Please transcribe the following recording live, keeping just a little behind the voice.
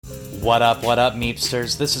What up,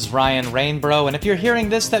 Meepsters? This is Ryan Rainbro, and if you're hearing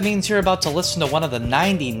this, that means you're about to listen to one of the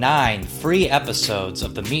 99 free episodes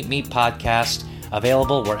of the Meet Me podcast,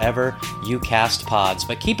 available wherever you cast pods.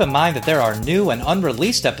 But keep in mind that there are new and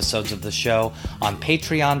unreleased episodes of the show on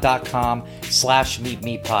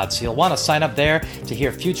patreon.com/meetmepod. So you'll want to sign up there to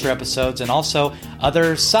hear future episodes and also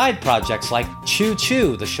other side projects like Choo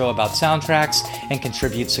Choo, the show about soundtracks, and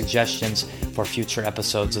contribute suggestions for future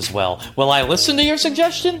episodes as well. Will I listen to your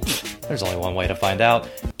suggestion? There's only one way to find out.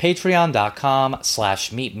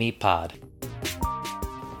 Patreon.com/meetmepod.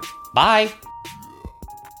 Bye!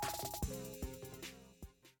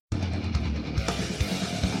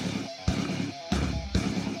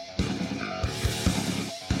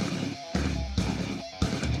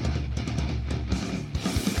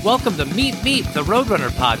 Welcome to Meet, the Roadrunner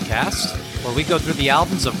podcast, where we go through the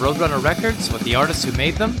albums of Roadrunner records with the artists who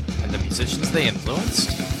made them and the musicians they influenced.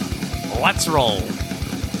 Let's roll!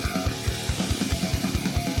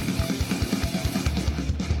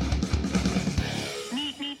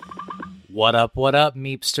 What up,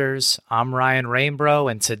 Meepsters? I'm Ryan Rainbro,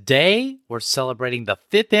 and today we're celebrating the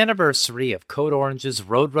 5th anniversary of Code Orange's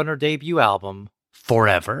Roadrunner debut album,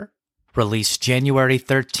 Forever. Released January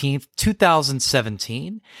 13th,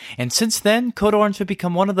 2017. And since then, Code Orange have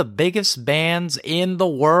become one of the biggest bands in the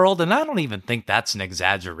world. And I don't even think that's an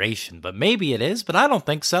exaggeration, but maybe it is, but I don't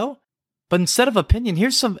think so. But instead of opinion,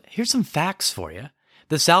 here's some facts for you.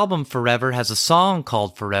 This album, Forever, has a song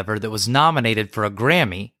called Forever that was nominated for a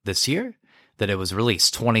Grammy this year, that it was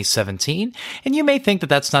released 2017. And you may think that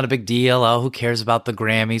that's not a big deal. Oh, who cares about the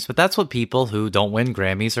Grammys? But that's what people who don't win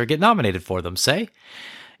Grammys or get nominated for them say.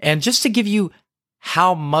 And just to give you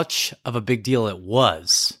how much of a big deal it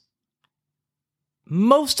was,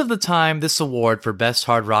 most of the time this award for Best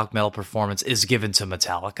Hard Rock Metal Performance is given to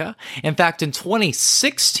Metallica. In fact, in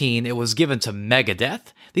 2016, it was given to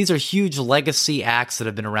Megadeth. These are huge legacy acts that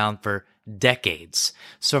have been around for decades.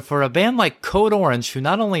 So for a band like Code Orange, who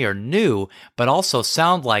not only are new, but also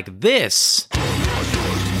sound like this,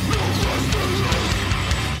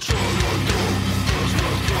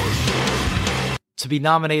 to be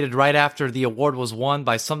nominated right after the award was won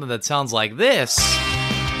by something that sounds like this,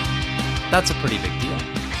 that's a pretty big deal.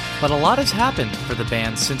 But a lot has happened for the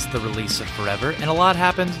band since the release of Forever, and a lot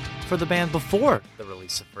happened for the band before the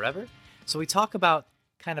release of Forever. So we talk about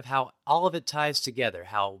kind of how all of it ties together,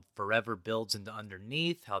 how Forever builds into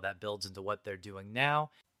Underneath, how that builds into what they're doing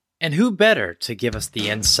now. And who better to give us the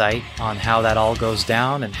insight on how that all goes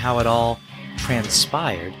down and how it all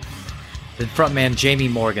transpired than frontman Jami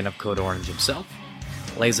Morgan of Code Orange himself.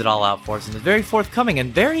 Lays it all out for us and is very forthcoming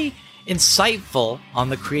and very insightful on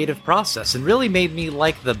the creative process and really made me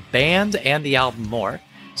like the band and the album more.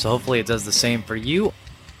 So hopefully it does the same for you.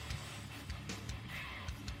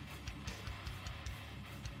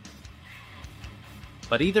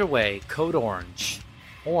 But either way, Code Orange,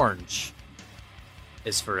 orange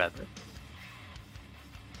is forever.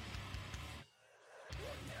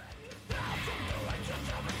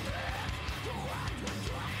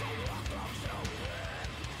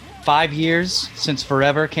 5 years since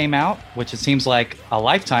Forever came out, which it seems like a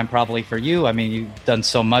lifetime probably for you. I mean, you've done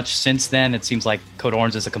so much since then. It seems like Code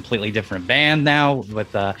Orange is a completely different band now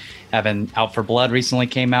with having Out for Blood recently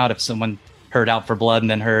came out. If someone heard Out for Blood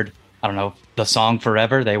and then heard, I don't know, the song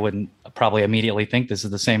Forever, they wouldn't probably immediately think this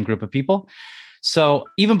is the same group of people. So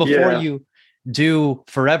even before you do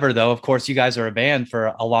Forever, though, of course, you guys are a band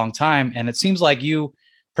for a long time. And it seems like you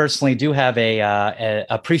personally do have a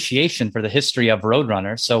appreciation for the history of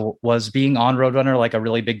Roadrunner. So was being on Roadrunner like a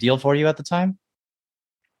really big deal for you at the time?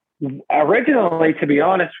 Originally, to be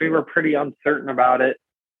honest, we were pretty uncertain about it.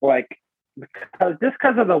 Like,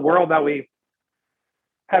 because of the world that we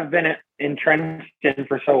have been entrenched in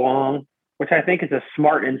for so long, which I think is a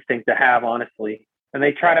smart instinct to have, honestly. And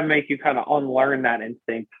they try to make you kind of unlearn that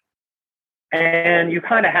instinct. And you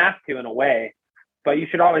kind of have to in a way, but you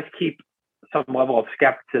should always keep some level of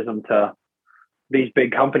skepticism to these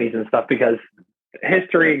big companies and stuff, because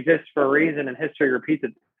history exists for a reason and history repeats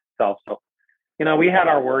itself. So, you know, we had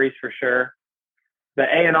our worries for sure. The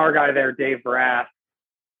A&R guy there, Dave Brass,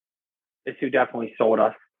 is who definitely sold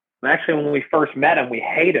us. And actually, when we first met him, we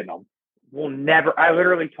hated him. I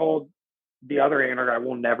literally told the other A&R guy,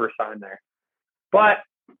 we'll never sign there. But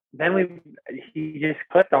then he just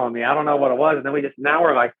clicked on me. I don't know what it was. And then now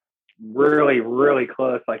we're like really, really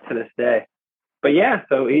close, like to this day. But yeah,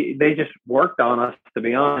 so they just worked on us, to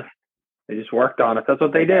be honest. They just worked on us. That's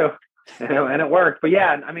what they do. And it worked. But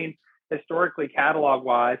yeah, I mean, historically,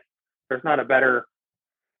 catalog-wise, there's not a better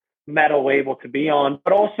metal label to be on.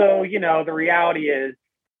 But also, you know, the reality is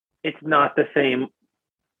it's not the same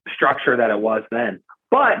structure that it was then.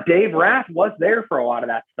 But Dave Rath was there for a lot of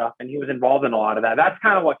that stuff, and he was involved in a lot of that. That's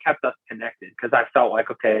kind of what kept us connected, because I felt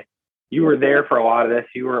like, okay, you were there for a lot of this.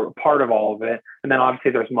 You were a part of all of it. And then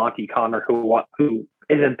obviously there's Monty Connor, who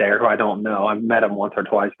isn't there, who I don't know. I've met him once or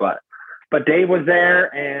twice, but Dave was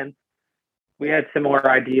there, and we had similar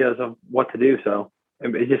ideas of what to do. So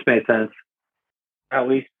it just made sense. At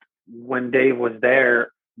least when Dave was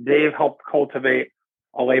there, Dave helped cultivate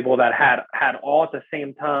a label that had all at the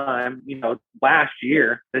same time. Last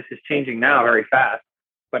year, this is changing now very fast,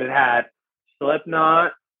 but it had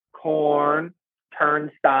Slipknot, Korn,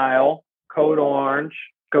 Turnstile, Code Orange,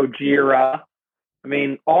 Gojira. I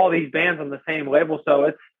mean, all these bands on the same label.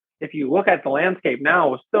 So if you look at the landscape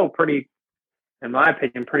now, it's still pretty, in my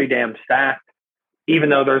opinion, pretty damn stacked, even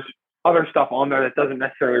though there's other stuff on there that doesn't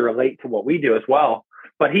necessarily relate to what we do as well.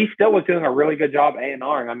 But he still was doing a really good job A&Ring.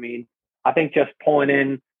 I mean, I think just pulling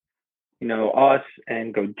in, us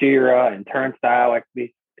and Gojira and Turnstile, like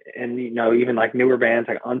these, and, even like newer bands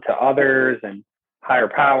like Unto Others and Higher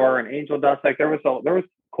Power and Angel Dust. Like there was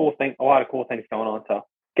cool thing, a lot of cool things going on. So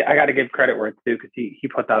I got to give credit where it's due, because he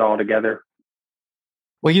put that all together.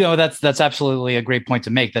 Well, that's absolutely a great point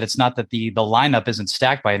to make, that it's not that the lineup isn't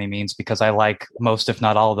stacked by any means, because I like most, if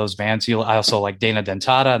not all, of those bands. I also like Dana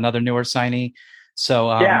Dentata, another newer signee.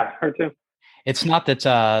 So yeah, her too. It's not that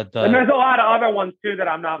and there's a lot of other ones too that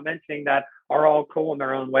I'm not mentioning that are all cool in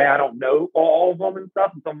their own way. I don't know all of them and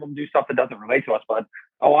stuff, and some of them do stuff that doesn't relate to us, but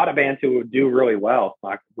a lot of bands who do really well,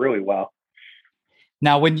 like really well.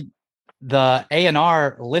 Now, when the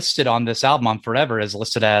A&R listed on this album on Forever is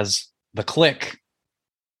listed as The Click,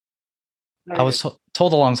 I was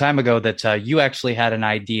told a long time ago that you actually had an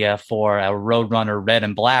idea for a Roadrunner Red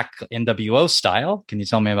and Black NWO style. Can you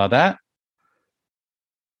tell me about that?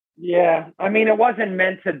 Yeah, I mean, it wasn't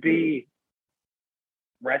meant to be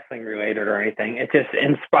wrestling related or anything. It just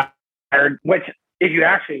inspired, which if you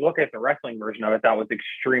actually look at the wrestling version of it, that was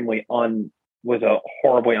was a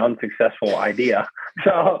horribly unsuccessful idea.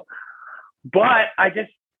 So, but I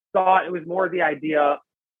just thought it was more the idea.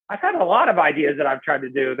 I've had a lot of ideas that I've tried to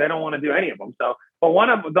do. They don't want to do any of them. So, but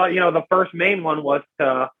one of the, the first main one was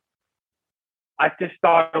I just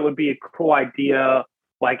thought it would be a cool idea,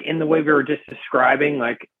 like in the way we were just describing,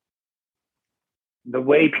 like the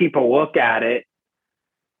way people look at it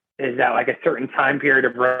is that like a certain time period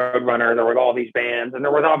of Roadrunner, there were all these bands, and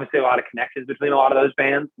there was obviously a lot of connections between a lot of those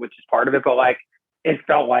bands, which is part of it, but like it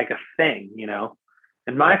felt like a thing,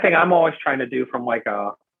 And my thing, I'm always trying to do from like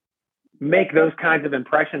make those kinds of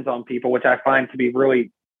impressions on people, which I find to be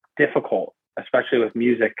really difficult, especially with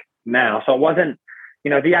music now. So it wasn't,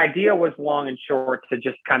 the idea was long and short to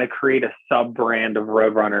just kind of create a sub brand of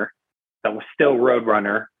Roadrunner that was still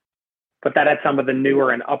Roadrunner, but that had some of the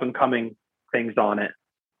newer and up and coming things on it.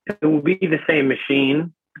 It will be the same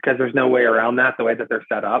machine, because there's no way around that, the way that they're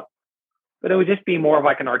set up, but it would just be more of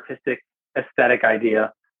like an artistic aesthetic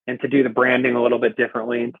idea, and to do the branding a little bit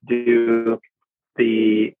differently, and to do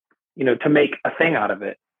the, to make a thing out of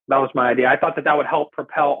it. That was my idea. I thought that would help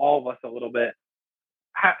propel all of us a little bit.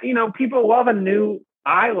 People love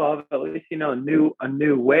I love at least, a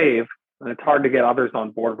new wave, and it's hard to get others on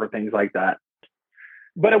board for things like that.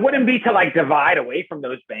 But it wouldn't be to like divide away from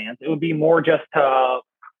those bands. It would be more just to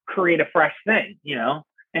create a fresh thing,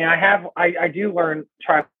 And I do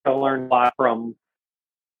try to learn a lot from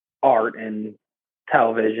art and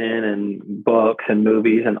television and books and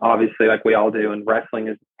movies, and obviously like we all do, and wrestling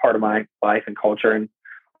is part of my life and culture, and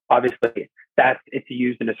obviously it's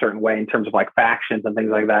used in a certain way in terms of like factions and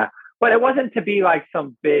things like that. But it wasn't to be like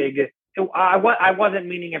some big. I wasn't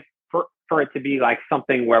meaning it for it to be like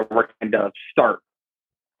something where we're trying to start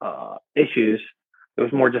issues. It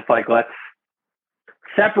was more just like, let's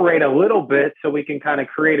separate a little bit so we can kind of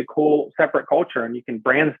create a cool separate culture, and you can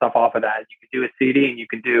brand stuff off of that. You can do a CD, and you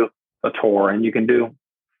can do a tour, and you can do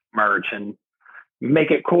merch and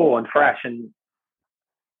make it cool and fresh. And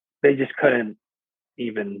they just couldn't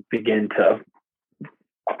even begin to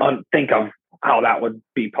think of how that would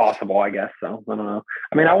be possible, I guess. So I don't know.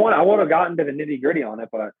 I mean, I would have gotten to the nitty gritty on it,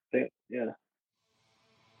 but yeah.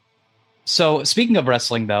 So speaking of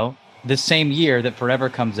wrestling, though, this same year that Forever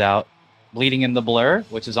comes out, Bleeding in the Blur,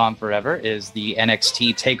 which is on Forever, is the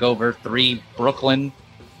NXT TakeOver 3 Brooklyn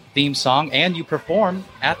theme song, and you perform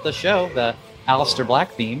at the show the Aleister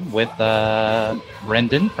Black theme with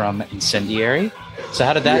Brendan from Incendiary. So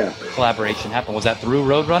how did that collaboration happen? Was that through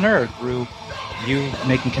Roadrunner or through you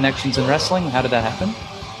making connections in wrestling? How did that happen?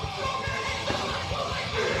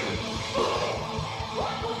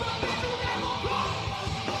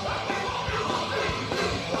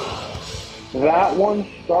 That one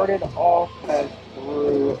started off as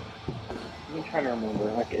through, let me trying to remember.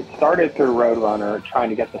 Like, it started through Roadrunner, trying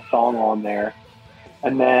to get the song on there.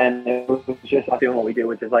 And then it was just doing what we did,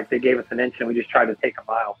 which is like they gave us an inch and we just tried to take a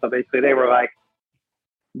mile. So basically they were like,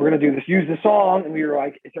 we're going to do this, use the song. And we were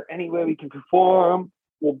like, is there any way we can perform?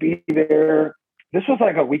 We'll be there. This was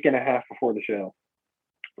like a week and a half before the show.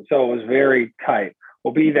 So it was very tight.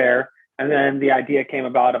 We'll be there. And then the idea came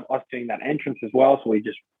about of us doing that entrance as well. So we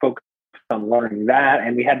just focused on learning that.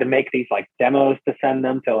 And we had to make these like demos to send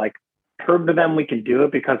them to like prove to them we can do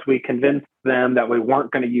it, because we convinced them that we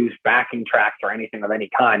weren't going to use backing tracks or anything of any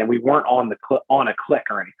kind. And we weren't on a click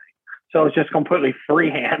or anything. So it's just completely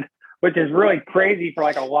freehand, which is really crazy for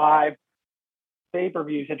like a live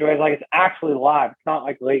pay-per-view situation. Like, it's actually live. It's not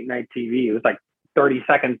like late night TV. It was like 30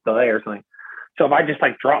 seconds delay or something. So if I just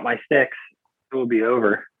like drop my sticks, it would be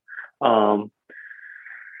over.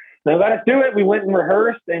 They let us do it. We went and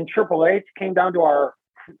rehearsed, and Triple H came down to our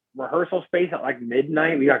rehearsal space at like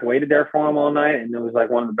midnight. We like waited there for him all night, and it was like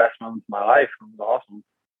one of the best moments of my life. It was awesome.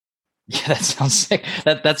 Yeah, that sounds sick.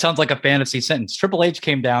 That sounds like a fantasy sentence. Triple H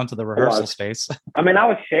came down to the rehearsal space. I mean, I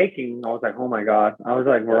was shaking. I was like, oh my God. I was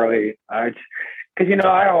like, really, because, you know,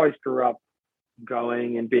 I always grew up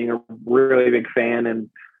going and being a really big fan, and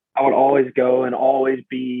I would always go and always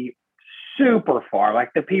be super far.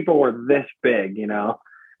 Like, the people were this big, you know?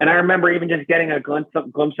 And I remember even just getting a glimpse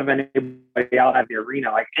of anybody out at the arena,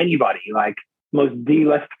 like anybody, like most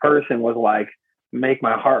D-list person was like, make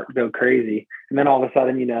my heart go crazy. And then all of a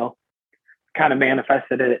sudden, you know, kind of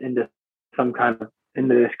manifested it into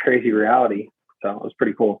into this crazy reality. So it was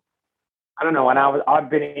pretty cool. I don't know. And I've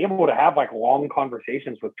been able to have like long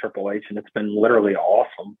conversations with Triple H, and it's been literally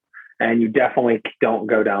awesome. And you definitely don't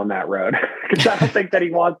go down that road, because I don't think that he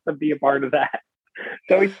wants to be a part of that.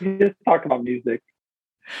 So we just talk about music.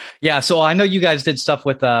 Yeah, so I know you guys did stuff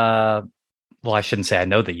with well, I shouldn't say I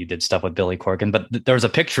know that you did stuff with Billy Corgan, but there was a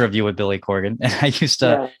picture of you with Billy Corgan, and I used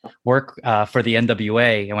to work for the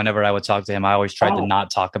NWA, and whenever I would talk to him, I always tried to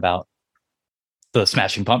not talk about the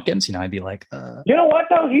Smashing Pumpkins. You know, I'd be like, you know what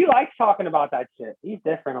though? He likes talking about that shit. He's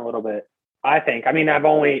different a little bit, I think. I mean, I've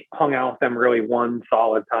only hung out with him really one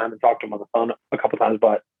solid time and talked to him on the phone a couple times,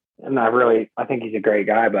 I think he's a great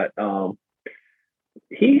guy, but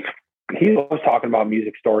he loves talking about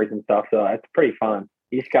music stories and stuff, so it's pretty fun.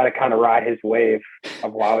 He's got to kind of ride his wave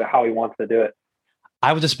of how he wants to do it.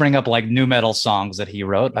 I would just bring up like new metal songs that he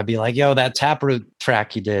wrote. I'd be like, yo, that Taproot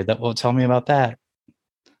track you did, tell me about that.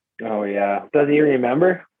 Oh yeah. Does he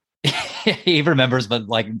remember? He remembers, but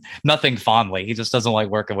like nothing fondly. He just doesn't like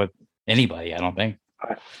working with anybody, I don't think.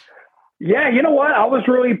 Yeah, you know what? I was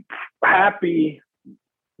really happy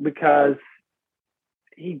because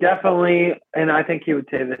he definitely, and I think he would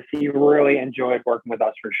say this, he really enjoyed working with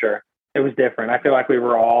us for sure. It was different. I feel like we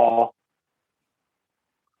were all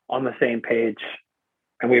on the same page,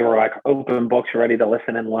 and we were like open books, ready to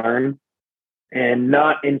listen and learn. And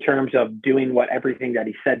not in terms of doing everything that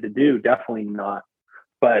he said to do, definitely not.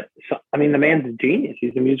 But I mean, the man's a genius.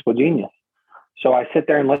 He's a musical genius. So I sit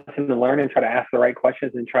there and listen and learn and try to ask the right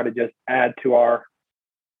questions and try to just add to our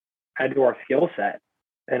skill set.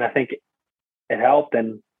 And I think it helped.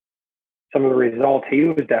 And some of the results he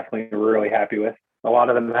was definitely really happy with. A lot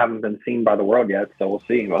of them haven't been seen by the world yet, so we'll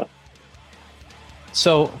see. But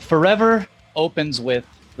so Forever opens with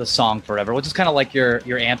the song Forever, which is kind of like your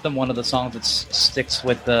anthem, one of the songs that sticks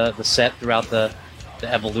with the set throughout the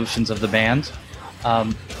evolutions of the band.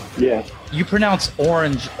 Yeah. You pronounce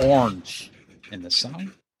orange in this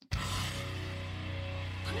song.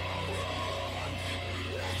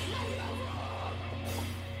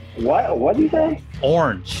 What do you say?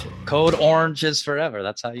 Orange. Code orange is forever.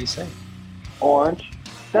 That's how you say it. Orange.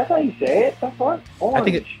 That's how you say it? That's what?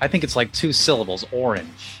 Orange. I think it's like 2 syllables.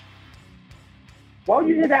 Orange. Why would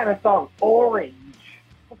you do that in a song? Orange.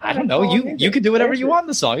 I don't know. You can do whatever you want in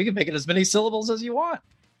the song. You can make it as many syllables as you want.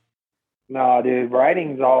 No, dude.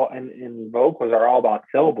 Writings and vocals are all about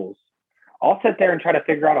syllables. I'll sit there and try to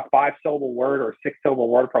figure out a 5-syllable word or a 6-syllable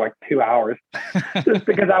word for like 2 hours just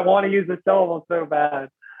because I want to use the syllables so bad.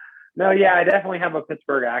 No, yeah, I definitely have a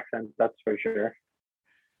Pittsburgh accent. That's for sure.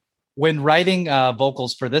 When writing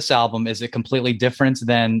vocals for this album, is it completely different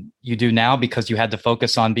than you do now because you had to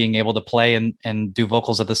focus on being able to play and do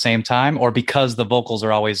vocals at the same time? Or because the vocals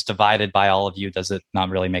are always divided by all of you, does it not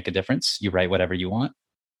really make a difference? You write whatever you want?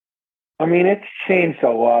 I mean, it's changed a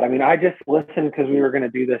lot. I mean, I just listened because we were going to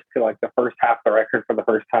do this to like the first half of the record for the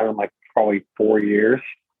first time in like probably 4 years.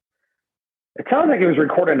 It sounds like it was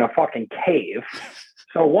recorded in a fucking cave.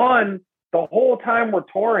 So the whole time we're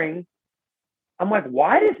touring, I'm like,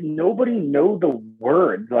 why does nobody know the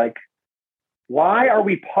words? Like, why are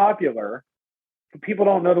we popular? People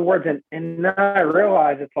don't know the words. And then I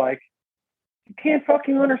realized it's like, you can't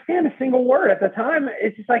fucking understand a single word. At the time,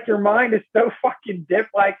 it's just like your mind is so fucking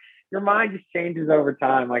like your mind just changes over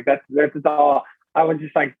time. Like that's all. I was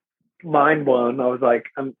just like mind blown. I was like,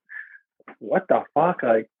 what the fuck?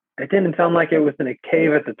 Like it didn't sound like it was in a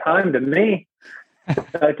cave at the time to me.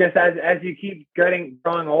 Just as you keep growing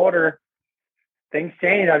older, things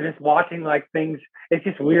change. I'm just watching like things. It's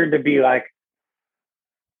just weird to be like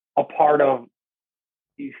a part of.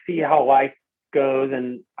 You see how life goes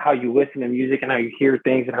and how you listen to music and how you hear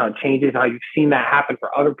things and how it changes and how you've seen that happen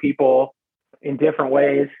for other people in different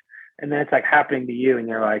ways. And then it's like happening to you and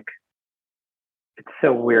you're like, it's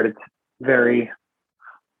so weird. It's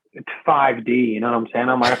 5D, you know what I'm saying?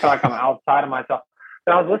 I feel like I'm outside of myself.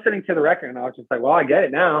 But I was listening to the record and I was just like, well, I get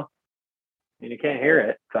it now. And you can't hear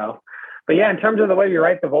it. So, but yeah, in terms of the way you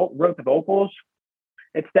wrote the vocals,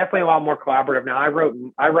 it's definitely a lot more collaborative now.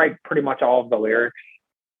 I write pretty much all of the lyrics.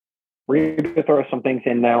 We're going to throw some things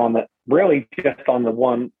in now on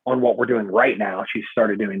what we're doing right now. She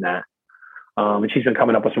started doing that. And she's been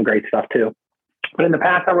coming up with some great stuff too. But in the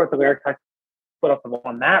past, I wrote the lyrics. I put up the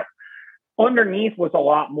one that underneath was a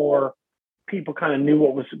lot more people kind of knew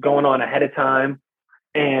what was going on ahead of time.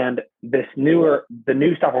 And the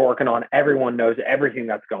new stuff we're working on, everyone knows everything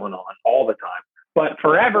that's going on all the time. But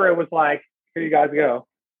forever, it was like, here you guys go.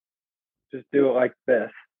 Just do it like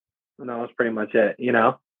this. And that was pretty much it, you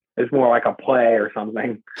know? It's more like a play or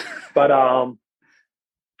something. But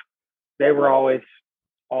they were always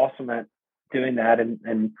awesome at doing that.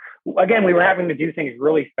 And again, we were having to do things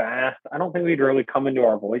really fast. I don't think we'd really come into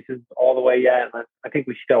our voices all the way yet. I think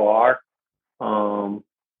we still are.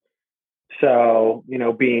 So, you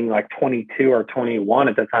know, being like 22 or 21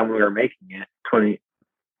 at the time we were making it, 20.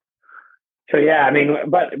 So yeah, I mean,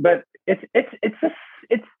 but it's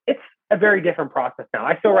a very different process now.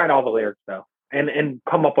 I still write all the lyrics though, and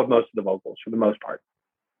come up with most of the vocals for the most part.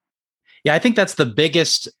 Yeah, I think that's the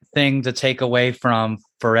biggest thing to take away from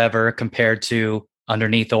Forever compared to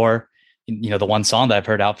Underneath, or, you know, the one song that I've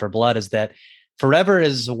heard, Out for Blood, is that Forever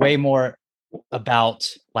is way more about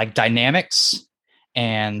like dynamics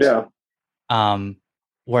and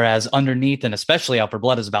whereas Underneath, and especially Out for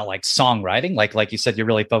Blood, is about like songwriting. Like you said, you're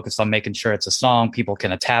really focused on making sure it's a song people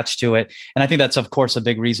can attach to it. And I think that's, of course, a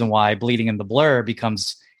big reason why Bleeding in the Blur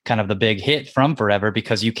becomes kind of the big hit from Forever,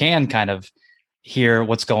 because you can kind of hear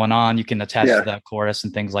what's going on. You can attach to that chorus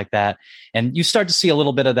and things like that. And you start to see a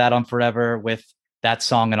little bit of that on Forever with that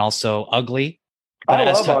song and also Ugly. But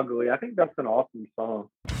I love Ugly. I think that's an awesome song.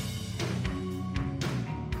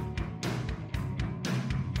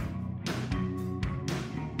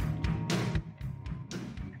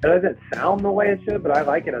 It doesn't sound the way it should, but I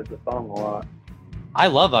like it as a song a lot. I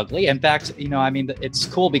love Ugly. In fact, you know, I mean, it's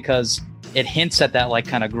cool because it hints at that like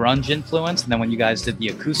kind of grunge influence. And then when you guys did the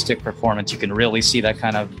acoustic performance, you can really see that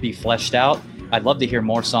kind of be fleshed out. I'd love to hear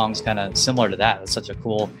more songs kind of similar to that. It's such a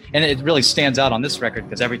cool, and it really stands out on this record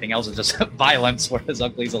because everything else is just violence, whereas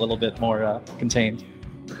Ugly's a little bit more contained.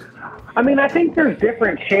 I mean, I think there's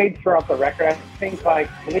different shades throughout the record. I think like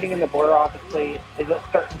Bleeding in the Blur obviously is a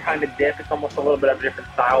certain kind of dip. It's almost a little bit of a different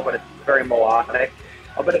style, but it's very melodic.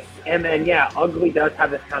 And then, yeah, Ugly does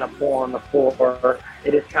have this kind of pull on the floor.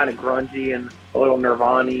 It is kind of grungy and a little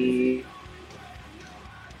Nirvana-y.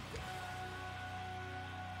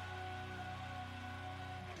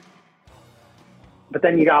 But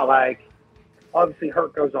then you got like, obviously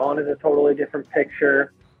Hurt Goes On is a totally different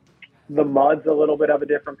picture. The Mud's a little bit of a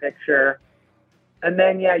different picture. And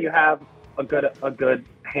then, yeah, you have a good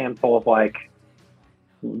handful of like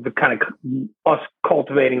the kind of us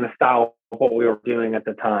cultivating the style of what we were doing at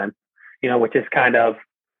the time, you know, which is kind of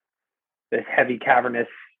this heavy, cavernous,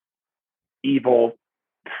 evil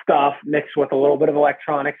stuff mixed with a little bit of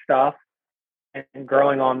electronic stuff and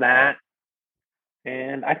growing on that.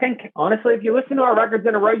 And I think, honestly, if you listen to our records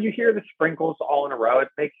in a row, you hear the sprinkles all in a row. It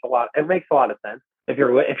makes a lot of sense if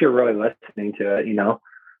you're really listening to it, you know.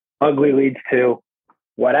 Ugly leads to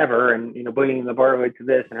whatever, and, you know, Bleeding in the Blur leads to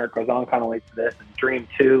this, and Hurt Goes On kind of leads to this, and Dream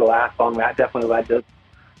 2, the last song, that definitely led to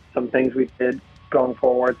some things we did going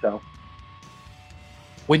forward. So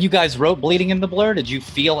when you guys wrote Bleeding in the Blur, did you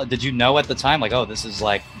know at the time, like, oh, this is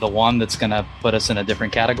like the one that's going to put us in a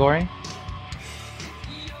different category?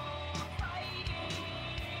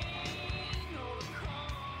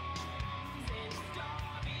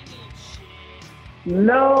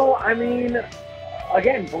 No, I mean,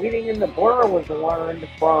 again, Bleeding in the Blur was learned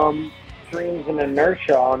from Dreams and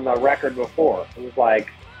Inertia on the record before. It was like,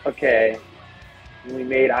 okay, when we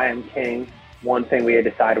made I Am King, one thing we had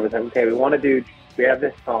decided was, okay, we have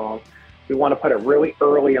this song. We want to put it really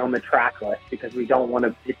early on the track list because we don't want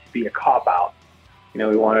it to be a cop-out. You know,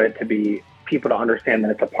 we wanted it to be people to understand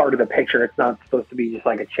that it's a part of the picture. It's not supposed to be just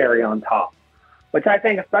like a cherry on top, which I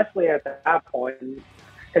think, especially at that point,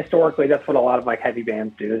 historically, that's what a lot of like heavy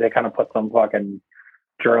bands do. They kind of put some fucking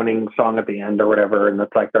droning song at the end or whatever, and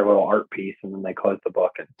it's like their little art piece, and then they close the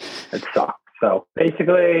book, and it sucks. So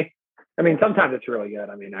basically, I mean, sometimes it's really good.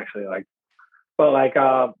 I mean, actually, like, but like,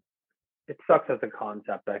 it sucks as a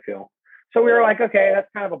concept, I feel. So we were like, okay, that's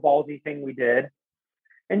kind of a ballsy thing we did,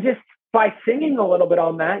 and just by singing a little bit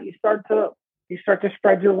on that, you start to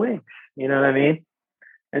spread your wings. You know what I mean?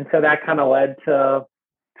 And so that kind of led to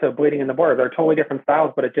Bleeding in the Blur. They're totally different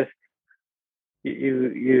styles, but it just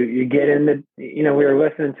you get into, you know, we were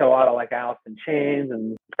listening to a lot of like Alice in Chains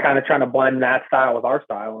and kind of trying to blend that style with our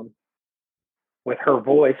style and with her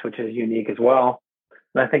voice, which is unique as well.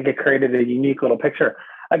 And I think it created a unique little picture.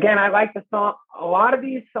 Again, I like the song. A lot of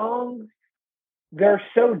these songs, they're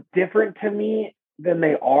so different to me than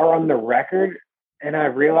they are on the record. And I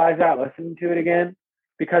realized that listening to it again,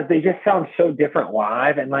 because they just sound so different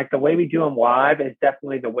live. And like the way we do them live is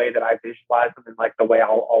definitely the way that I visualize them and like the way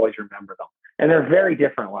I'll always remember them. And they're very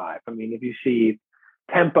different live. I mean, if you see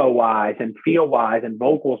tempo wise and feel wise and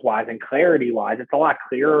vocals wise and clarity wise, it's a lot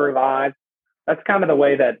clearer live. That's kind of the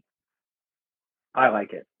way that I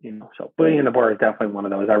like it, you know. So Bleeding in the Blur is definitely one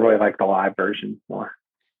of those. I really like the live version more.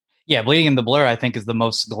 Yeah, Bleeding in the Blur, I think, is the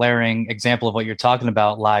most glaring example of what you're talking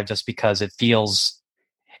about live, just because it feels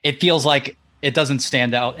like it doesn't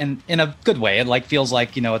stand out in a good way. It like feels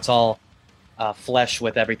like, you know, it's all flesh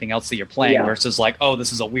with everything else that you're playing, versus like, oh,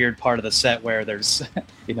 this is a weird part of the set where there's,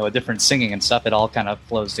 you know, a different singing and stuff. It all kind of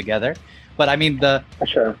flows together. But I mean, the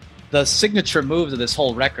signature moves of this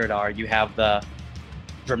whole record are, you have the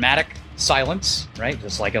dramatic silence, right?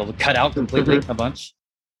 Just like it'll cut out completely a bunch.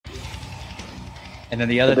 And then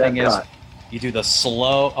the other thing is you do the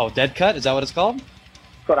slow, dead cut. Is that what it's called?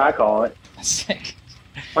 That's what I call it. Sick.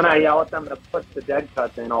 When I yell at them to put the dead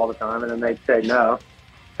cuts in all the time, and then they'd say no.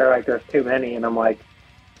 They're like, there's too many. And I'm like,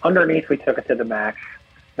 underneath, we took it to the max.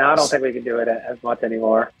 Now I don't think we can do it as much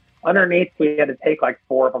anymore. Underneath, we had to take like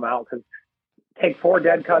 4 of them out, because take 4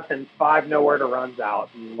 dead cuts and 5 nowhere to runs out,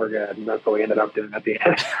 and we're good. And that's what we ended up doing at the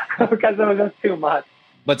end, because it was just too much.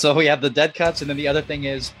 But so we have the dead cuts, and then the other thing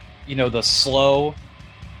is, you know, the slow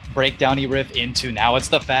breakdowny riff into, now it's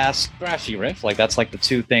the fast thrashy riff. Like that's like the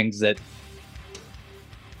two things that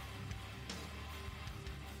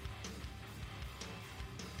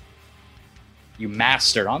you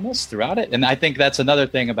master on this throughout it. And I think that's another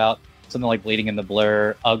thing about something like Bleeding in the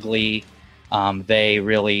Blur, Ugly. They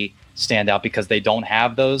really stand out because they don't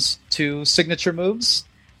have those 2 signature moves,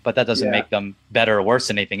 but that doesn't make them better or worse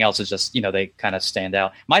than anything else. It's just, you know, they kind of stand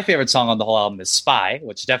out. My favorite song on the whole album is Spy,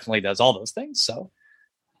 which definitely does all those things. So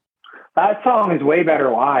that song is way better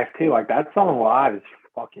live too. Like that song live is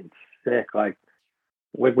fucking sick. Like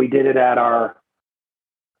we did it at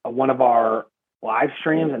one of our live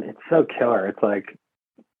streams, and it's so killer. It's like,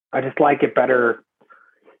 I just like it better,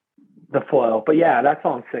 the flow. But yeah, that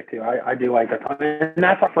song's sick too. I do like that song. And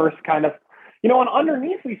that's our first kind of, you know, on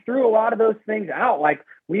Underneath, we threw a lot of those things out. Like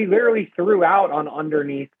we literally threw out on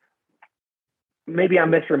Underneath, maybe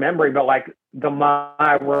I'm misremembering, but like the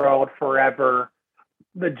My World, Forever,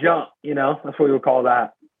 the jump, you know, that's what we would call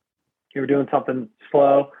that. You were doing something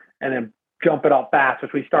slow and then jump it up fast,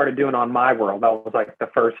 which we started doing on My World. That was like the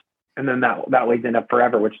first, and then that leads into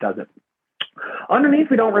Forever, which does it. Underneath,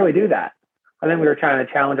 we don't really do that. I think we were trying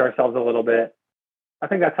to challenge ourselves a little bit. I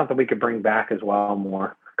think that's something we could bring back as well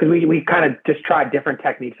more, because we kind of just tried different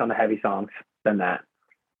techniques on the heavy songs than that.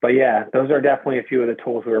 But yeah, those are definitely a few of the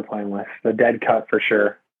tools we were playing with. The dead cut for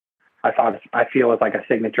sure. I feel it's like a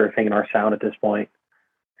signature thing in our sound at this point.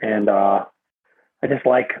 And I just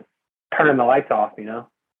like turning the lights off, you know?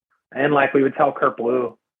 And like we would tell Kurt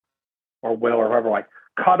Blue or Will or whoever, like,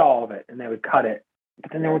 cut all of it, and they would cut it.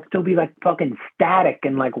 But then there would still be like fucking static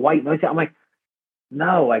and like white noise. I'm like,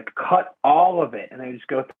 no, like cut all of it. And they would just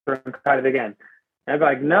go through and cut it again. And I'd be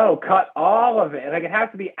like, no, cut all of it. Like it has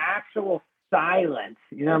to be actual silence.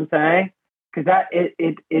 You know what I'm saying? Because that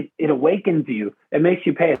it awakens you. It makes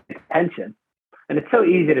you pay attention. And it's so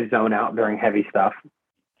easy to zone out during heavy stuff.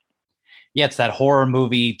 Yeah, it's that horror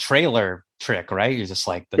movie trailer trick, right? You're just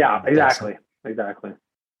like, exactly.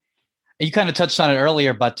 You kind of touched on it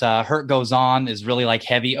earlier, but Hurt Goes On is really like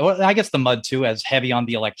heavy. Or I guess The Mud too, as heavy on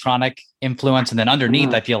the electronic influence, and then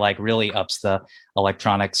Underneath, I feel like really ups the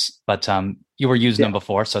electronics. But you were using them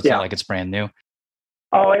before, so it's not like it's brand new.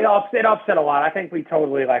 Oh, it upset a lot. I think we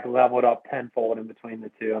totally like leveled up tenfold in between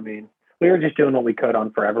the two. I mean, we were just doing what we could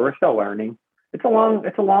on Forever. We're still learning. It's a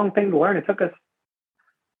long thing to learn. It took us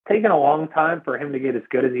taken a long time for him to get as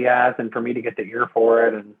good as he has, and for me to get the ear for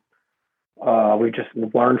it. And We've just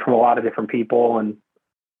learned from a lot of different people, and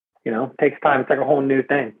it takes time. It's like a whole new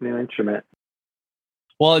thing, new instrument.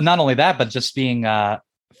 Well, not only that, but just being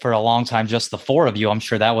for a long time, just the four of you, I'm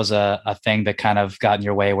sure that was a thing that kind of got in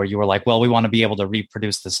your way where you were like, well, we want to be able to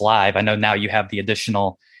reproduce this live. I know now you have the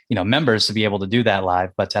additional, members to be able to do that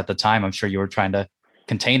live, but at the time, I'm sure you were trying to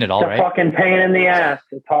contain it all, right? Fucking pain in the ass.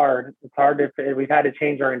 It's hard. We've had to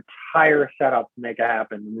change our entire setup to make it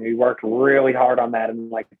happen. We worked really hard on that in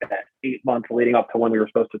like that 8 months leading up to when we were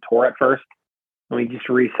supposed to tour at first. And we just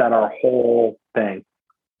reset our whole thing.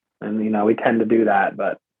 And, we tend to do that,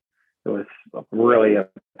 but it was really a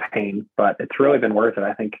pain, but it's really been worth it.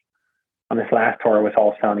 I think on this last tour, it was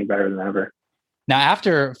all sounding better than ever. Now,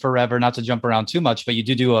 after Forever, not to jump around too much, but you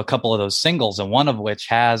do a couple of those singles, and one of which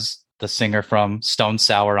has the singer from Stone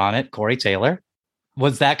Sour on it, Corey Taylor.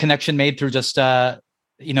 Was that connection made through just,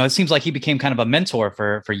 it seems like he became kind of a mentor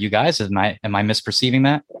for you guys. Am I misperceiving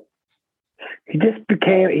that?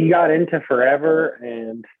 He got into Forever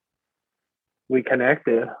and we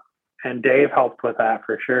connected, and Dave helped with that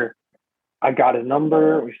for sure. I got his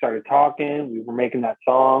number. We started talking. We were making that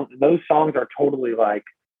song. Those songs are totally like,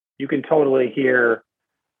 you can totally hear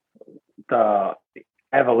the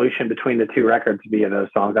evolution between the two records via those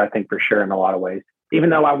songs, I think, for sure, in a lot of ways. Even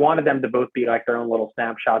though I wanted them to both be like their own little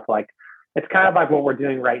snapshots, like it's kind of like what we're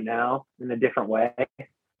doing right now in a different way,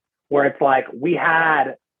 where it's like we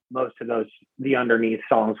had most of the underneath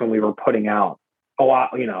songs when we were putting out a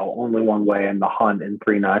lot, Only One Way and The Hunt and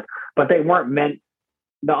Three Nuts, but they weren't meant,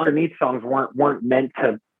 the underneath songs weren't meant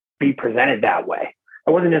to be presented that way.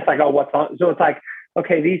 It wasn't just like, oh, what song? So it's like,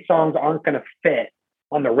 okay, these songs aren't going to fit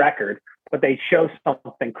on the record, but they show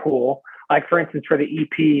something cool. Like, for instance, for the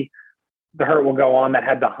EP, The Hurt Will Go On, that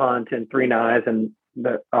had The Hunt and Three Knives and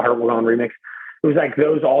the Hurt Will Go On remix. It was like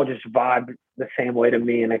those all just vibed the same way to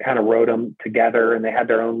me, and I kind of wrote them together, and they had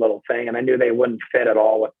their own little thing, and I knew they wouldn't fit at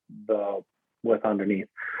all with underneath.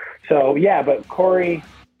 So yeah, but Corey,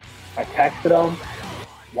 I texted him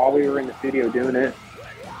while we were in the studio doing it,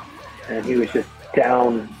 and he was just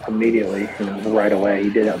down immediately, right away. He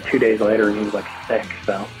did it 2 days later, and he was like sick.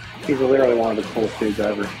 So he's literally one of the coolest dudes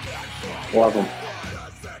ever. Love him.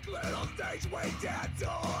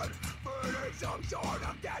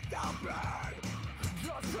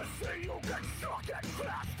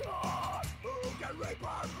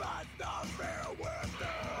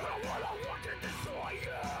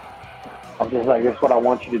 I was just like, this is what I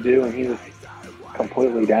want you to do, and he was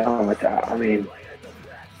completely down with that. I mean,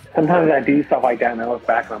 sometimes I do stuff like that, and I look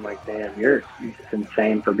back and I'm like, damn, you're just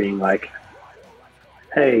insane for being like,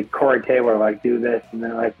 hey, Corey Taylor, like, do this. And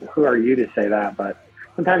they're like, who are you to say that? But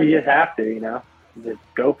sometimes you just have to, You just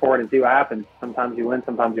go for it and see what happens. Sometimes you win,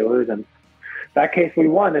 sometimes you lose. And in that case, we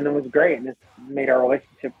won, and it was great. And it made our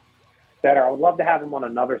relationship better. I would love to have him on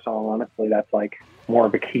another song, honestly. That's like more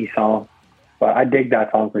of a key song. But I dig that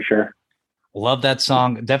song for sure. Love that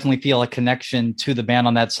song. Definitely feel a connection to the band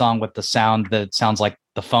on that song with the sound that sounds like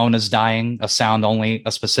the phone is dying, a sound only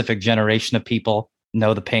a specific generation of people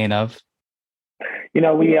know the pain of. My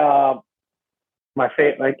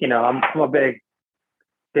favorite, I'm a big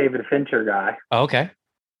David Fincher guy. Oh, okay.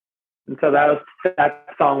 And so that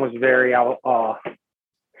song was very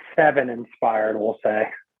Seven inspired, we'll say.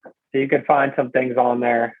 So you could find some things on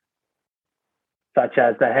there, such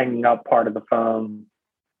as the hanging up part of the phone,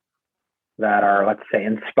 that are, let's say,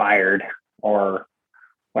 inspired, or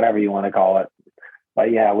whatever you want to call it.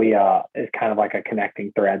 But yeah, it's kind of like a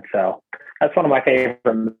connecting thread. So that's one of my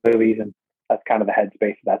favorite movies, and that's kind of the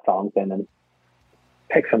headspace of that song's in, and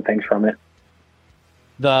pick some things from it.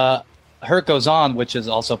 The Hurt Goes On, which is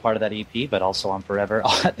also part of that EP, but also on Forever.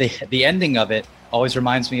 The ending of it always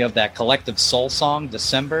reminds me of that Collective Soul song,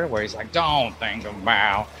 December, where he's like, don't think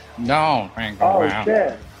about turn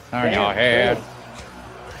your head. Shit.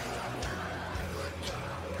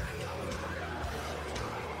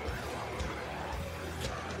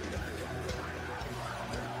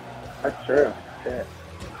 That's true. Shit.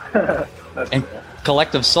 And true.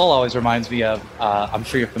 Collective Soul always reminds me of, I'm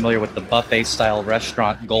sure you're familiar with the buffet-style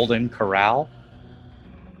restaurant Golden Corral.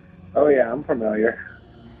 Oh, yeah, I'm familiar.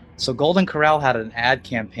 So Golden Corral had an ad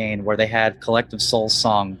campaign where they had Collective Soul's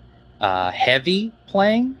song Heavy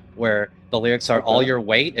playing, where the lyrics are, all your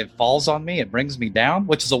weight, it falls on me, it brings me down,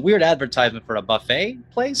 which is a weird advertisement for a buffet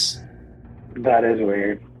place. That is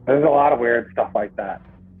weird. There's a lot of weird stuff like that.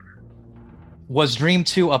 Was Dream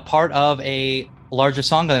 2 a part of a larger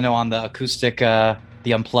song? I know on the acoustic, the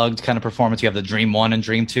unplugged kind of performance, you have the Dream 1 and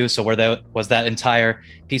Dream 2. So was that entire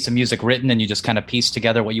piece of music written and you just kind of pieced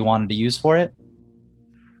together what you wanted to use for it?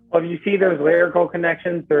 Well, if you see those lyrical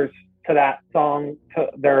connections, there's to that song,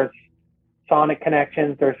 there's sonic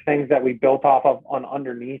connections. There's things that we built off of on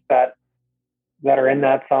underneath that are in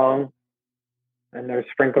that song, and there's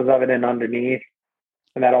sprinkles of it in underneath,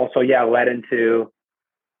 and that also led into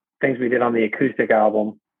things we did on the acoustic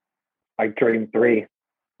album, like Dream 3,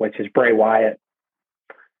 which is Bray Wyatt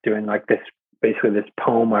doing like this, basically this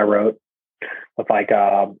poem I wrote with like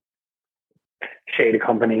Shade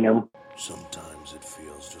accompanying him. Sometimes it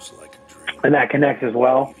feels just like a dream. And that connects as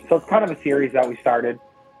well. So it's kind of a series that we started.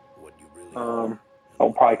 I'll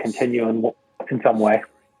probably continue in some way.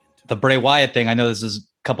 The Bray Wyatt thing, I know this is a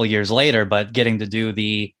couple years later, but getting to do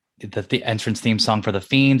the entrance theme song for The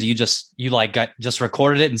Fiend, you just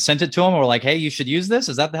recorded it and sent it to him, or like, hey, you should use this?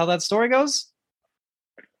 Is that how that story goes?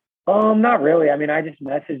 Not really. I mean, I just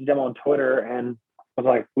messaged him on Twitter and was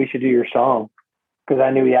like, we should do your song, because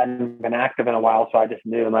I knew he hadn't been active in a while. So I just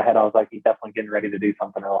knew in my head, I was like, he's definitely getting ready to do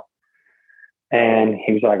something else. And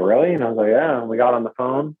he was like, really? And I was like, yeah. And we got on the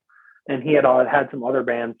phone, and he had some other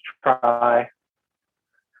bands try,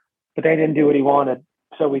 but they didn't do what he wanted.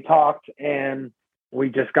 So we talked, and we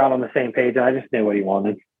just got on the same page, and I just knew what he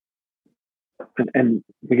wanted. And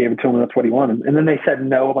we gave it to him, and that's what he wanted. And then they said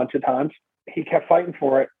no a bunch of times. He kept fighting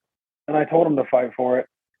for it, and I told him to fight for it.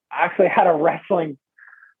 I actually had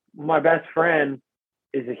my best friend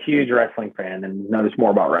is a huge wrestling fan and knows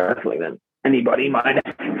more about wrestling than anybody, minus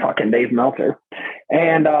fucking Dave Meltzer.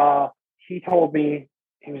 And he told me,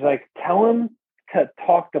 he was like, tell him to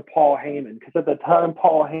talk to Paul Heyman, because at the time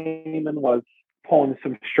Paul Heyman was pulling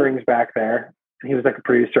some strings back there, and he was like a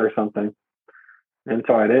producer or something. And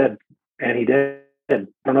so I did, and he did. I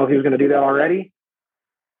don't know if he was going to do that already,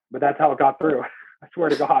 but that's how it got through. I swear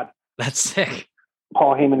to God. That's sick.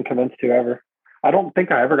 Paul Heyman convinced whoever. I don't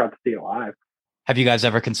think I ever got to see it live. Have you guys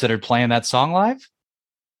ever considered playing that song live?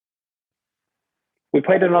 We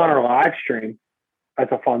played it on our live stream.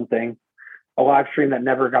 That's a fun thing. A live stream that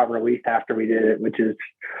never got released after we did it, which is,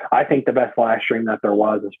 I think, the best live stream that there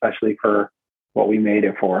was, especially for what we made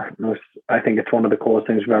it for. I think it's one of the coolest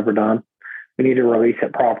things we've ever done. We need to release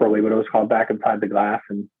it properly, but it was called Back Inside the Glass.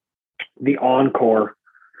 And the encore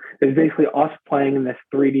is basically us playing in this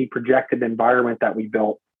 3D projected environment that we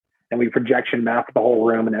built. And we projection mapped the whole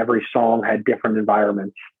room, and every song had different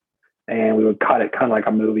environments. And we would cut it kind of like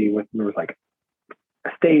a movie there was like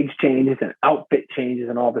stage changes and outfit changes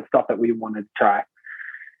and all the stuff that we wanted to try.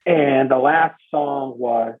 And the last song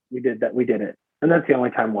we did it. And that's the only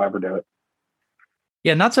time we'll ever do it.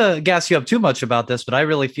 Yeah, not to gas you up too much about this, but I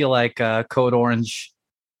really feel like Code Orange,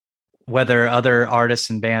 whether other artists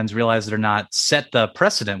and bands realize it or not, set the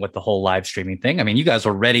precedent with the whole live streaming thing. I mean, you guys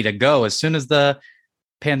were ready to go as soon as the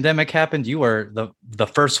pandemic happened. You were the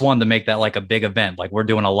first one to make that like a big event. Like, we're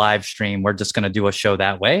doing a live stream. We're just going to do a show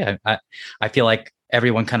that way. I feel like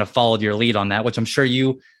everyone kind of followed your lead on that, which I'm sure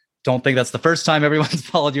you don't think that's the first time everyone's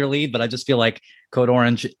followed your lead, but I just feel like Code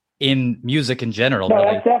Orange in music in general. No,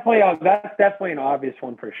 really. that's definitely an obvious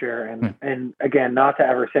one for sure. And again, not to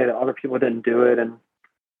ever say that other people didn't do it and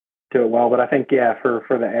do it well, but I think, for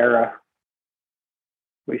the era,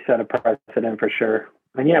 we set a precedent for sure.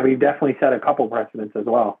 And we've definitely set a couple precedents as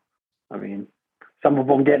well. I mean, some of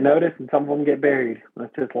them get noticed and some of them get buried.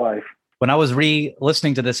 That's just life. When I was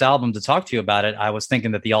re-listening to this album to talk to you about it, I was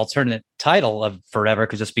thinking that the alternate title of Forever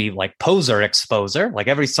could just be like Poser Exposer. Like,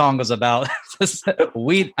 every song was about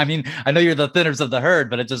weed. I mean, I know you're the thinners of the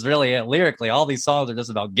herd, but it just really, lyrically, all these songs are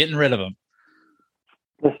just about getting rid of them.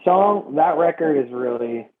 That record is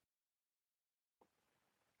really,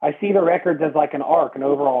 I see the records as like an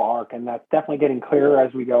overall arc, and that's definitely getting clearer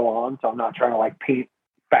as we go on. So I'm not trying to like paint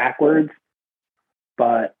backwards,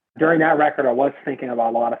 but during that record, I was thinking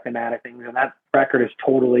about a lot of thematic things, and that record is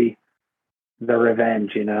totally the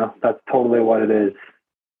revenge, that's totally what it is.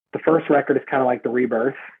 The first record is kind of like the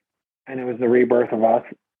rebirth, and it was the rebirth of us.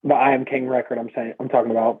 The I Am King record I'm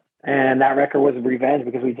talking about. And that record was revenge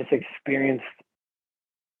because we just experienced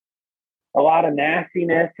a lot of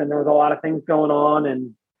nastiness, and there was a lot of things going on,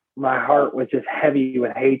 and my heart was just heavy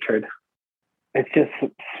with hatred. It's just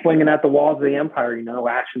swinging at the walls of the empire,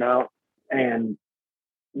 lashing out. And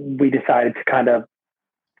we decided to kind of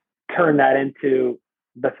turn that into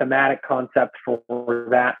the thematic concept for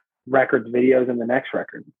that record's videos and the next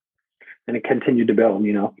record. And it continued to build,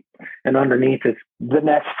 and underneath is the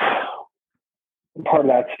next part of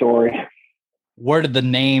that story. Where did the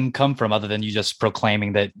name come from, other than you just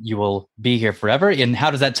proclaiming that you will be here forever? And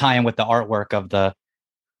how does that tie in with the artwork of the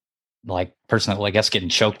person that, I guess, getting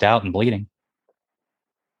choked out and bleeding?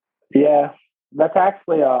 Yeah, that's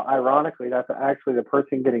actually, ironically, that's actually the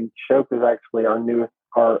person getting choked is actually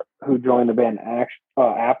who joined the band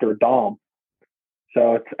after Dom.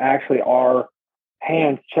 So it's actually our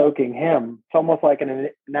hands choking him. It's almost like an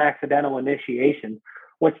accidental initiation,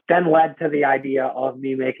 which then led to the idea of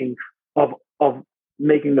me making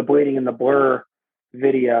the Bleeding in the Blur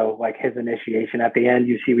video like his initiation. At the end,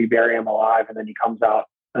 you see we bury him alive, and then he comes out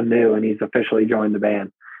anew, and he's officially joined the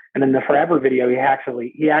band. And in the Forever video, he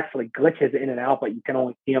actually glitches in and out, but you can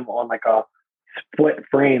only see him on like a split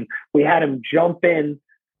frame. We had him jump in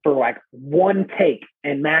for like one take,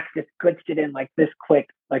 and Max just glitched it in like this quick,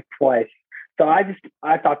 like twice. So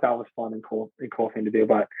I thought that was fun and cool thing to do.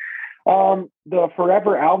 But the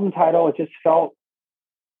Forever album title, it felt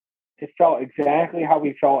exactly how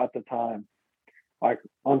we felt at the time, like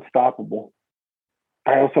unstoppable.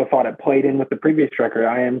 I also thought it played in with the previous record,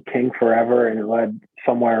 I Am King Forever, and it led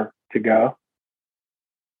somewhere to go.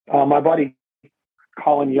 My buddy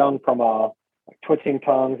Colin Young from Twitching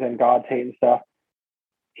Tongues and God's Hate and stuff,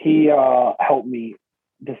 he helped me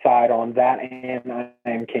decide on that and I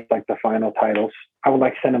Am King, like the final titles. I would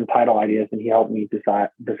like send him title ideas, and he helped me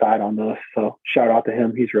decide on those. So shout out to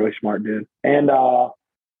him. He's a really smart dude. And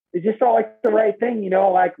it just felt like the right thing,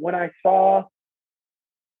 like when I saw,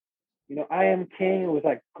 I Am King, it was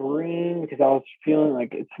like green because I was feeling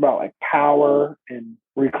like it's about like power and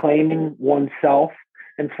reclaiming oneself.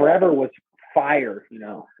 And Forever was fire, it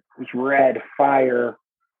was red fire,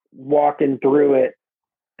 walking through it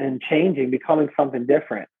and changing, becoming something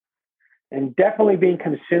different, and definitely being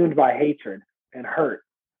consumed by hatred and hurt.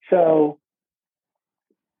 So,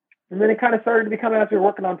 and then it kind of started to become, as we were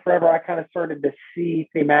working on Forever, I kind of started to see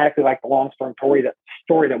thematically like the long-term story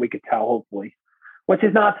that we could tell, hopefully, which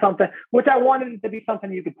is not something, which I wanted it to be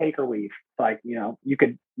something you could take or leave. Like, you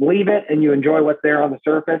could leave it and you enjoy what's there on the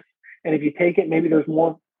surface. And if you take it, maybe there's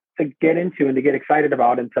more to get into and to get excited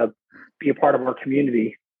about and to be a part of our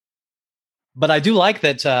community. But I do like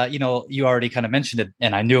that, you already kind of mentioned it,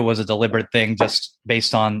 and I knew it was a deliberate thing just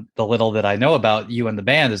based on the little that I know about you and the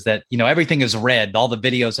band, is that, everything is red. All the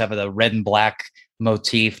videos have the red and black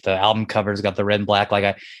motif. The album covers got the red and black.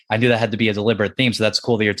 Like I knew that had to be a deliberate theme. So that's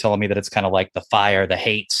cool that you're telling me that it's kind of like the fire, the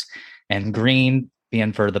hate, and green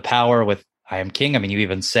being for the power with I Am King. I mean, you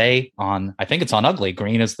even say I think it's on Ugly,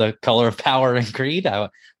 green is the color of power and greed. I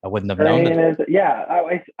wouldn't have known that. Yeah,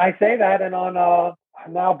 I say that, and on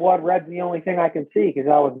Now Blood Red's the only thing I can see because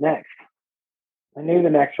that was next. I knew the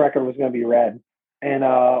next record was going to be red. And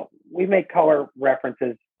we make color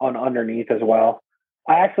references on underneath as well.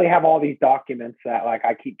 I actually have all these documents that like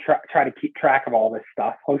I try to keep track of all this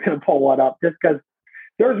stuff. I was going to pull one up just because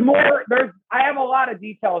I have a lot of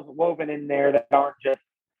details woven in there that aren't just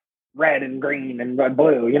red and green and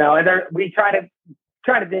blue, and we try to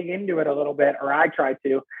dig into it a little bit, or I try to,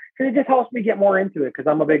 because it just helps me get more into it, because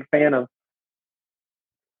I'm a big fan of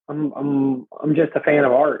I'm just a fan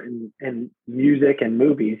of art and music and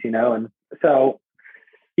movies, and so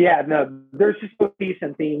yeah, no, there's just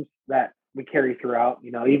decent themes that we carry throughout,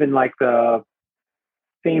 even like the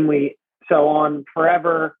theme so on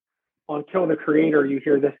Forever, on Kill the Creator, you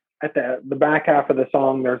hear this at the back half of the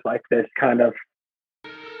song, there's like this kind of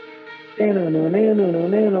and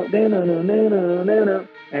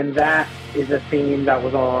that is a theme that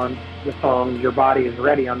was on the song Your Body Is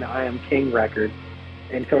Ready on the I Am King record.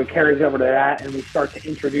 And so it carries over to that, and we start to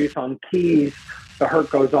introduce on keys the Hurt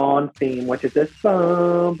Goes On theme, which is this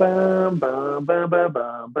bum, bum, bum, bum, bum,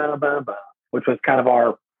 bum, bum, bum, bum, which was kind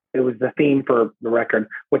of it was the theme for the record,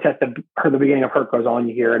 which at the beginning of Hurt Goes On,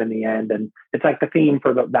 you hear it in the end, and it's like the theme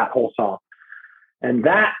for that whole song. And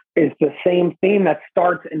that is the same theme that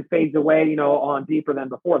starts and fades away, on Deeper Than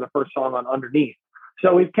Before, the first song on Underneath.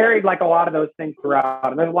 So we've carried like a lot of those things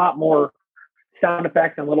throughout, and there's a lot more sound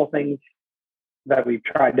effects and little things that we've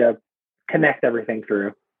tried to connect everything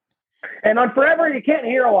through. And on Forever, you can't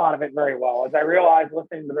hear a lot of it very well, as I realized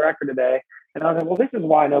listening to the record today. And I was like, well, this is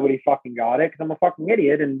why nobody fucking got it, because I'm a fucking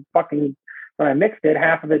idiot, and fucking when I mixed it,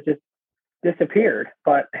 half of it just disappeared,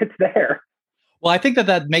 but it's there. Well, I think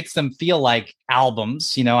that makes them feel like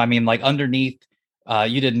albums, I mean, like Underneath,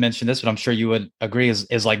 you didn't mention this, but I'm sure you would agree,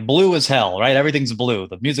 is like blue as hell, right? Everything's blue.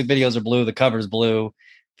 The music videos are blue. The cover's blue.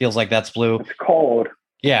 Feels like that's blue. It's cold.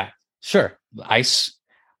 Yeah, sure. Ice,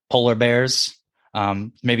 polar bears.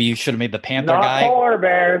 Maybe you should have made the Panther guy. Not polar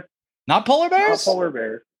bears. Not polar bears? Not polar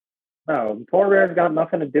bears. No, polar bears got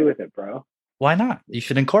nothing to do with it, bro. Why not? You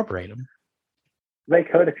should incorporate them. They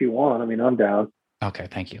could if you want. I mean, I'm down. Okay,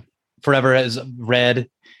 thank you. Forever is red.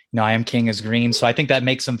 I Am King is green. So I think that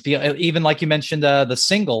makes them feel, even like you mentioned, the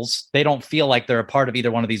singles, they don't feel like they're a part of either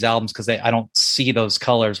one of these albums, because I don't see those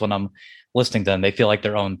colors when I'm listening to them. They feel like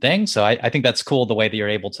their own thing. So I think that's cool, the way that you're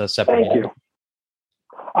able to separate. Thank you.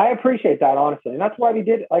 I appreciate that, honestly. And that's why we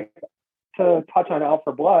did, like, to touch on Out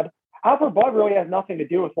for Blood. Out for Blood really has nothing to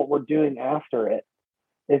do with what we're doing after it.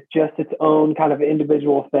 It's just its own kind of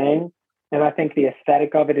individual thing. And I think the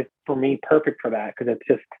aesthetic of it is, for me, perfect for that, because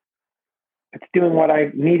it's doing what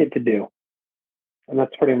I need it to do. And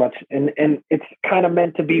that's pretty much, and it's kind of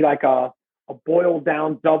meant to be like a boiled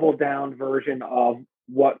down, double down version of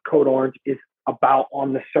what Code Orange is about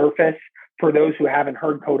on the surface for those who haven't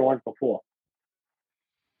heard Code Orange before.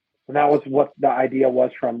 And that was what the idea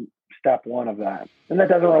was from step one of that. And that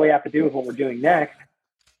doesn't really have to do with what we're doing next.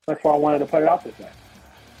 That's why I wanted to put it out this way.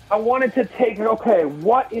 I wanted to take, okay,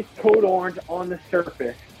 what is Code Orange on the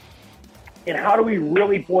surface? And how do we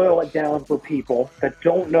really boil it down for people that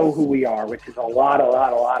don't know who we are, which is a lot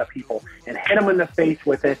of people, and hit them in the face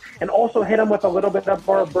with it, and also hit them with a little bit of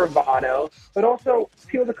our bravado, but also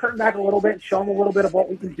peel the curtain back a little bit, show them a little bit of what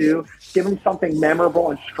we can do, give them something memorable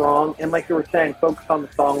and strong, and like you were saying, focus on the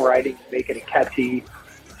songwriting, make it a catchy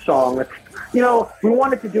song. That's, we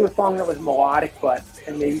wanted to do a song that was melodic,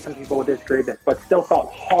 and maybe some people would disagree with it, but still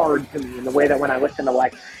felt hard to me in the way that when I listen to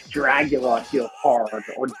like Dracula, it feels hard,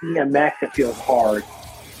 or DMX, it feels hard.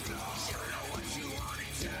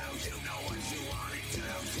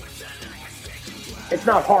 It's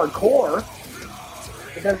not hardcore.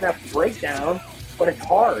 It doesn't have breakdown, but it's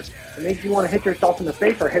hard. It makes you want to hit yourself in the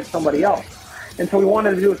face or hit somebody else. And so we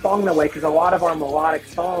wanted to do a song that way, because a lot of our melodic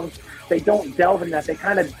songs, they don't delve in that. They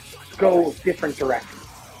kind of go different directions.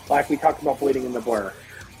 Like we talked about Bleeding in the Blur.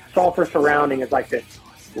 Sulfur Surrounding is like this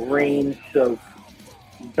rain-soaked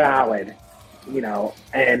ballad,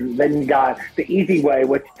 and then you got The Easy Way,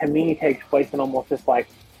 which to me takes place in almost this like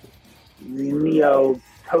Neo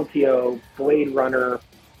Tokyo Blade Runner,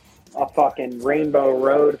 a fucking Rainbow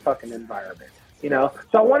Road fucking environment, So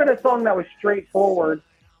I wanted a song that was straightforward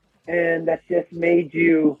and that just made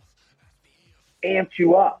you, amped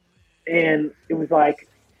you up. And it was like,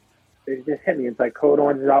 it just hit me. It's like Code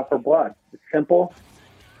Orange is out for blood. It's simple.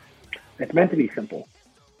 It's meant to be simple.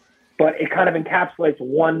 But it kind of encapsulates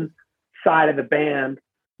one side of the band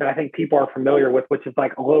that I think people are familiar with, which is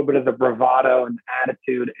like a little bit of the bravado and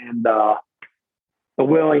attitude and the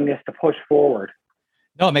willingness to push forward.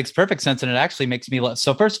 No, it makes perfect sense. And it actually makes me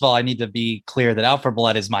so first of all, I need to be clear that Out for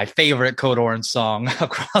Blood is my favorite Code Orange song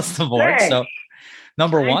across the board. Thanks. So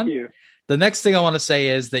number one. You. The next thing I want to say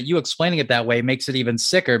is that you explaining it that way makes it even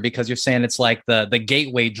sicker, because you're saying it's like the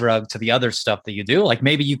gateway drug to the other stuff that you do. Like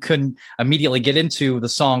maybe you couldn't immediately get into the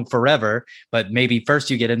song Forever, but maybe first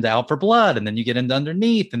you get into Out for Blood, and then you get into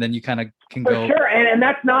Underneath, and then you kind of can go. For sure. And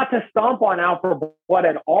that's not to stomp on Out for Blood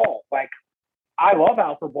at all. Like, I love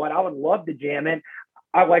Out for Blood. I would love to jam it.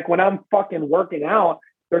 I like when I'm fucking working out,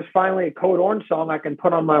 there's finally a Code Orange song I can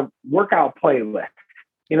put on my workout playlist,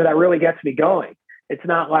 that really gets me going. It's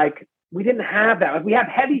not like, we didn't have that. Like, we have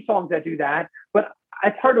heavy songs that do that, but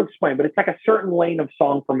it's hard to explain. But it's like a certain lane of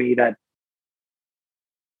song for me that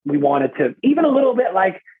we wanted to, even a little bit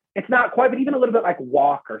like, it's not quite, but even a little bit like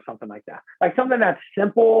Walk or something like that. Like something that's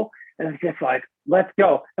simple and it's just like, let's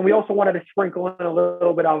go. And we also wanted to sprinkle in a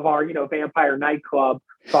little bit of our, vampire nightclub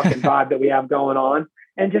fucking vibe that we have going on,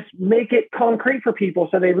 and just make it concrete for people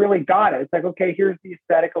so they really got it. It's like, okay, here's the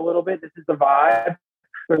aesthetic a little bit. This is the vibe.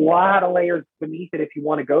 There's a lot of layers beneath it if you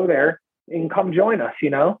want to go there, and come join us,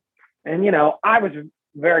 And, I was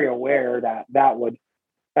very aware that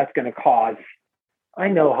that's going to cause, I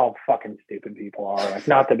know how fucking stupid people are. Like,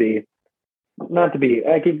 not to be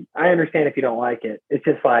like, I understand if you don't like it. It's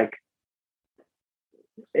just like,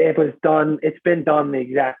 it's been done the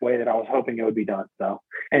exact way that I was hoping it would be done. So,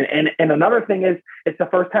 and another thing is, it's the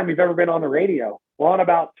first time we've ever been on the radio. We're on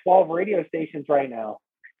about 12 radio stations right now.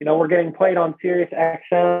 We're getting played on Sirius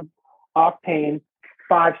XM, Octane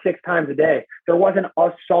 5-6 times a day. There wasn't a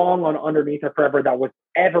song on Underneath or Forever that was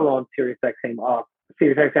ever on Sirius XM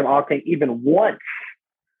Octane even once.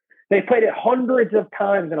 They played it hundreds of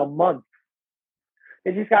times in a month.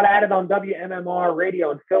 It just got added on WMMR radio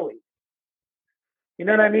in Philly. You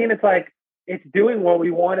know what I mean? It's like, it's doing what we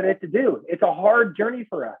wanted it to do. It's a hard journey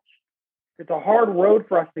for us. It's a hard road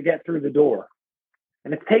for us to get through the door.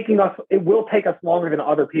 And it will take us longer than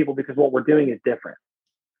other people, because what we're doing is different.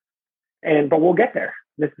 But we'll get there.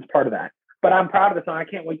 This is part of that. But I'm proud of the song. I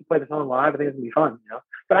can't wait to play the song live. I think it's going to be fun,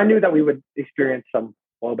 But I knew that we would experience some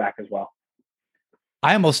blowback as well.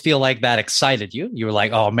 I almost feel like that excited you. You were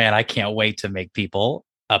like, oh man, I can't wait to make people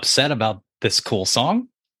upset about this cool song.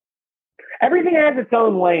 Everything has its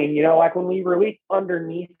own lane, like when we released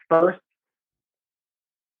Underneath first,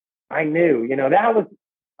 I knew, that was,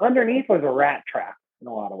 Underneath was a rat trap in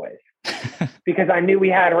a lot of ways, because I knew we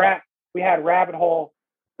had Rabbit Hole.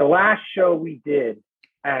 The last show we did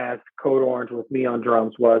as Code Orange with me on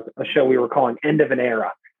drums was a show we were calling End of an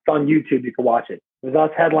Era. It's on YouTube. You can watch it. It was us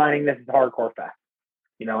headlining This Is Hardcore Fest.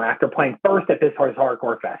 after playing first at this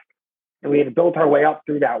hardcore fest. And we had built our way up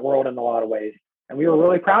through that world in a lot of ways. And we were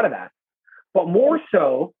really proud of that. But more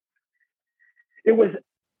so, it was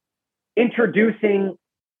introducing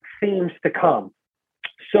themes to come.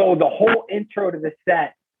 So the whole intro to the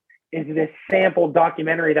set is this sample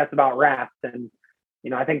documentary that's about rats. And,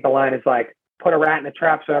 I think the line is like, put a rat in a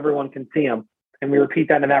trap so everyone can see him. And we repeat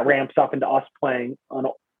that, and that ramps up into us playing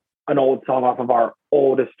an old song off of our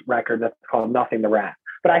oldest record that's called Nothing the Rat.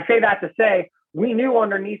 But I say that to say, we knew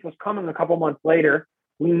Underneath was coming a couple months later.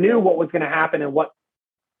 We knew what was going to happen and what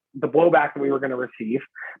the blowback that we were going to receive.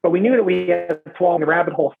 But we knew that we had swallowed the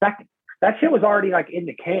rabbit hole second. That shit was already like in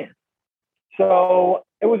the can. So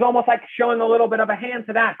it was almost like showing a little bit of a hand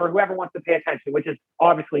to that for whoever wants to pay attention, which is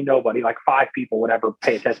obviously nobody, like 5 people would ever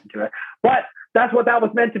pay attention to it. But that's what that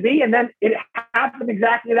was meant to be. And then it happened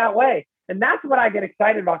exactly that way. And that's what I get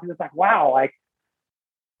excited about, because it's like, wow, like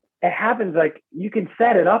it happens, like you can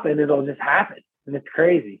set it up and it'll just happen. And it's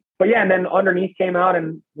crazy. But yeah, and then Underneath came out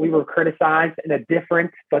and we were criticized in a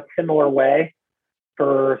different but similar way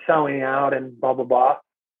for selling out and blah, blah, blah.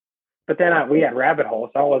 But then we had Rabbit Hole,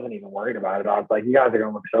 so I wasn't even worried about it. I was like, you guys are going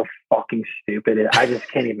to look so fucking stupid. I just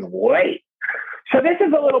can't even wait. So this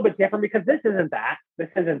is a little bit different because this isn't that.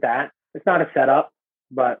 It's not a setup,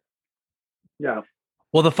 but no.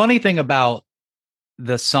 Well, the funny thing about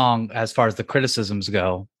the song, as far as the criticisms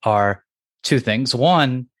go, are 2 things.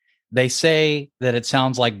 One, they say that it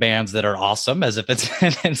sounds like bands that are awesome, as if it's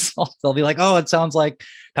an insult. They'll be like, oh, it sounds like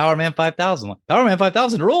Power Man 5000. Power Man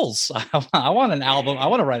 5000 rules. I want an album. I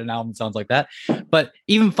want to write an album that sounds like that. But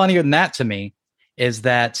even funnier than that to me is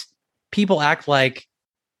that people act like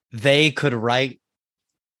they could write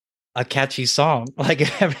a catchy song. Like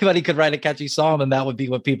if everybody could write a catchy song, then that would be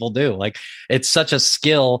what people do. Like it's such a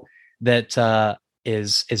skill that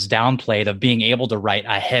is downplayed, of being able to write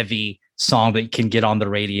a heavy song that can get on the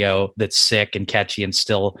radio that's sick and catchy and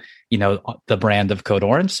still, the brand of Code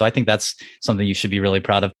Orange. So I think that's something you should be really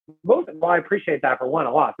proud of. Well, I appreciate that for one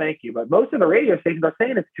a lot. Thank you. But most of the radio stations are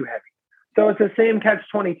saying it's too heavy. So it's the same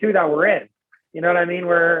catch-22 that we're in. You know what I mean?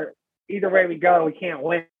 Where either way we go, we can't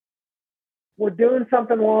win. We're doing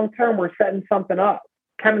something long-term. We're setting something up.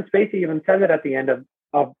 Kevin Spacey even says it at the end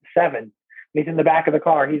of 7. He's in the back of the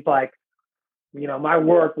car. He's like, my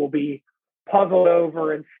work will be puzzled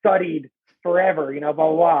over and studied forever, blah,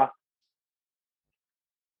 blah, blah.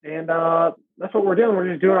 And that's what we're doing. We're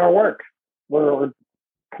just doing our work. We're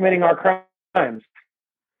committing our crimes.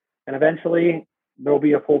 And eventually there'll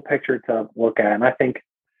be a full picture to look at. And I think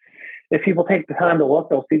if people take the time to look,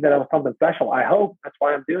 they'll see that it was something special. I hope. That's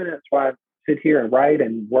why I'm doing it. That's why I sit here and write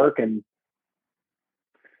and work and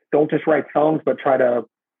don't just write songs, but try to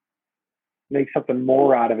make something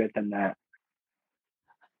more out of it than that.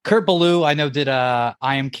 Kurt Ballou, I know, did I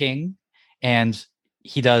Am King, and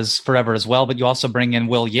he does Forever as well. But you also bring in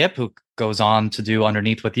Will Yip, who goes on to do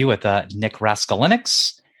Underneath with you with Nick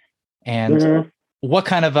Raskolinix. And what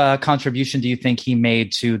kind of contribution do you think he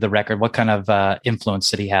made to the record? What kind of influence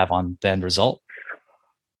did he have on the end result?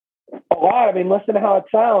 A lot. I mean, listen to how it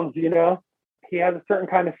sounds, He has a certain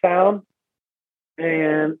kind of sound,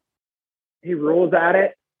 and he rules at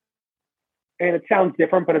it. And it sounds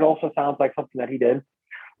different, but it also sounds like something that he did.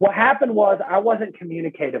 What happened was I wasn't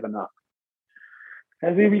communicative enough.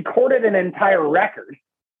 As we recorded an entire record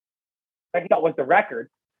that he thought was the record,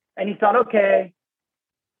 and he thought, okay,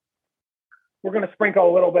 we're going to sprinkle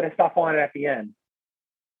a little bit of stuff on it at the end.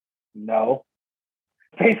 No.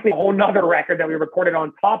 Basically a whole nother record that we recorded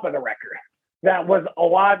on top of the record. That was a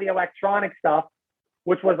lot of the electronic stuff,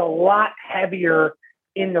 which was a lot heavier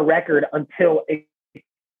in the record until it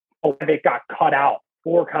got cut out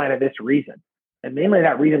for kind of this reason. And mainly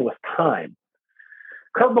that reason was time.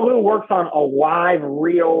 Kurt Ballou works on a live,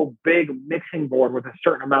 real, big mixing board with a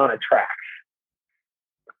certain amount of tracks.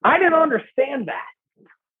 I didn't understand that.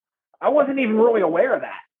 I wasn't even really aware of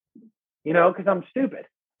that, because I'm stupid.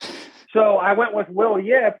 So I went with Will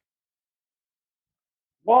Yip.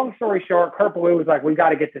 Long story short, Kurt Ballou was like, we got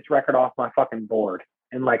to get this record off my fucking board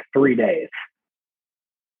in like 3 days.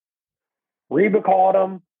 Reba called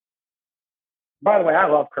him. By the way, I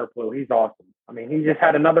love Kurt Ballou. He's awesome. I mean, he just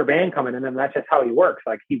had another band coming in, and that's just how he works.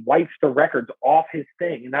 Like, he wipes the records off his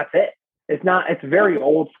thing, and that's it. It's very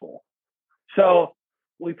old school. So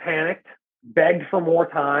we panicked, begged for more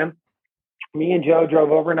time. Me and Joe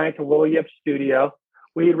drove overnight to Will Yip's studio.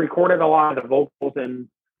 We had recorded a lot of the vocals and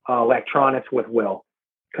electronics with Will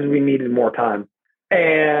because we needed more time.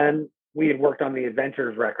 And we had worked on the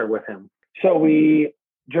Adventures record with him. So we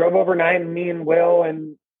drove overnight, me and Will,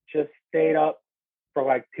 and just stayed up for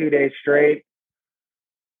like 2 days straight,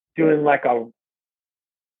 doing like a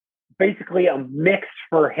basically a mix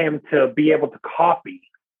for him to be able to copy.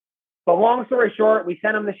 But long story short, we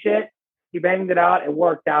sent him the shit. He banged it out. It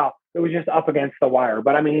worked out. It was just up against the wire.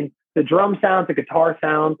 But I mean, the drum sounds, the guitar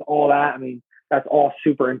sounds, all that, I mean, that's all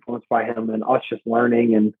super influenced by him and us just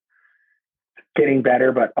learning and getting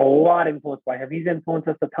better, but a lot influenced by him. He's influenced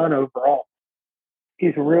us a ton overall.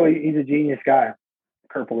 He's a genius guy,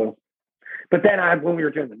 Kurt Ballou. But then when we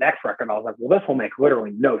were doing the next record, I was like, well, this will make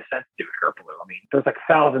literally no sense to do with Kurt Ballou. I mean, there's like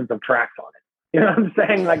thousands of tracks on it. You know what I'm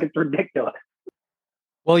saying? Like, it's ridiculous.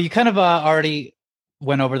 Well, you kind of already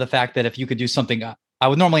went over the fact that if you could do something, I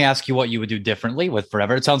would normally ask you what you would do differently with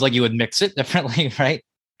Forever. It sounds like you would mix it differently, right?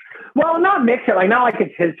 Well, not mix it, like not like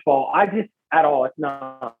it's his fault. I just at all. It's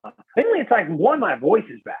not. Mainly, it's like one, my voice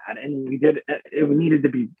is bad, and it needed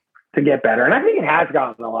to get better, and I think it has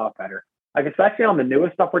gotten a lot better. Like especially on the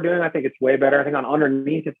newest stuff we're doing, I think it's way better. I think on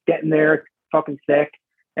Underneath, it's getting there. It's fucking sick,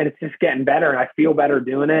 and it's just getting better, and I feel better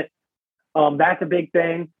doing it. That's a big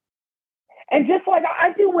thing. And just like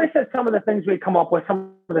I do wish that some of the things we come up with,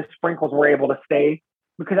 some of the sprinkles were able to stay,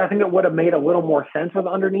 because I think it would have made a little more sense with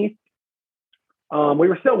Underneath. We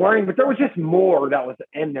were still learning, but there was just more that was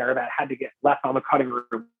in there that had to get left on the cutting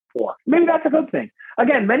room floor. Maybe that's a good thing.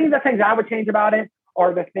 Again, many of the things I would change about it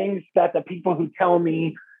are the things that the people who tell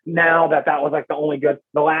me now that was like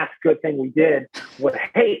the last good thing we did would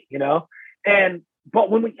hate, you know?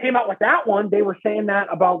 But when we came out with that one, they were saying that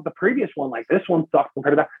about the previous one, like this one sucks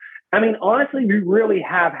compared to that. I mean, honestly, we really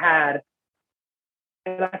have had,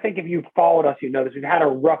 and I think if you followed us, you know this, we've had a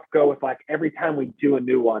rough go with like every time we do a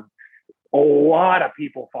new one, a lot of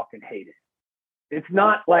people fucking hate it. It's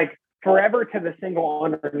not like Forever to the single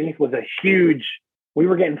Underneath was we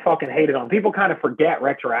were getting fucking hated on. People kind of forget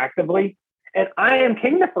retroactively. And I Am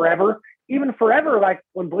King to Forever, even Forever, like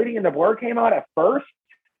when Bleeding in the Blur came out at first,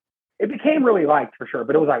 it became really liked for sure.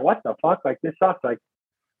 But it was like, what the fuck? Like, this sucks. Like,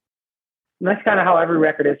 and that's kind of how every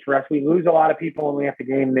record is for us. We lose a lot of people and we have to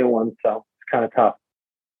gain new ones. So it's kind of tough.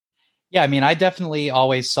 Yeah, I mean, I definitely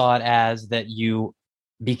always saw it as that you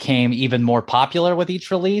became even more popular with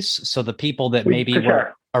each release. So the people that maybe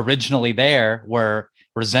were originally there were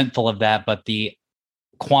resentful of that, but the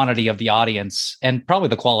quantity of the audience and probably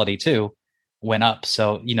the quality too went up.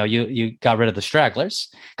 So, you know, you got rid of the stragglers.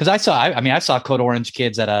 Because I saw Code Orange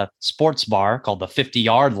kids at a sports bar called the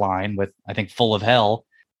 50-Yard Line with, I think, Full of Hell.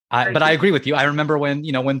 But I agree with you. I remember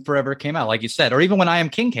when Forever came out, like you said, or even when I Am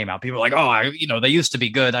King came out, people were like, they used to be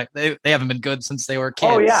good. They haven't been good since they were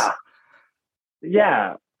kids. Oh, yeah.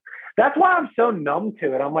 Yeah. That's why I'm so numb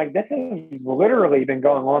to it. I'm like, this has literally been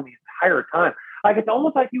going on the entire time. Like, it's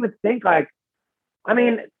almost like you would think, like, I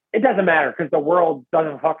mean, it doesn't matter because the world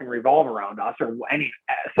doesn't fucking revolve around us or any.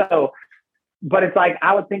 So, but it's like,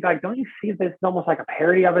 I would think, like, don't you see this almost like a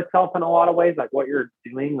parody of itself in a lot of ways? Like what you're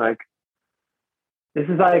doing, like, this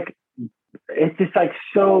is like, it's just like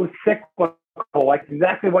so cyclical, like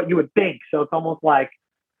exactly what you would think. So it's almost like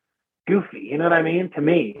goofy, you know what I mean? To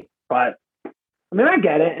me, but I mean, I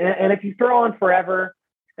get it. And if you throw on Forever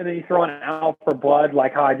and then you throw on Out for Blood,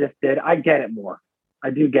 like how I just did, I get it more. I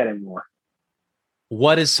do get it more.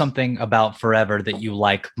 What is something about Forever that you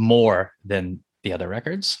like more than the other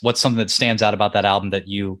records? What's something that stands out about that album that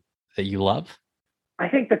you love? I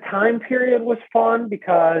think the time period was fun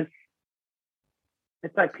because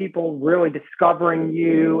it's like people really discovering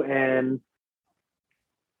you and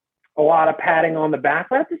a lot of patting on the back,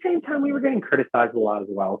 but at the same time, we were getting criticized a lot as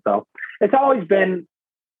well. So it's always been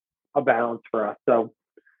a balance for us. So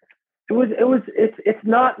it's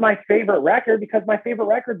not my favorite record because my favorite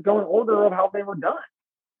records go in order of how they were done.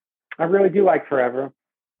 I really do like Forever.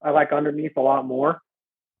 I like Underneath a lot more.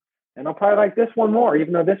 And I'll probably like this one more,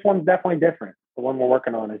 even though this one's definitely different. The one we're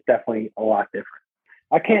working on is definitely a lot different.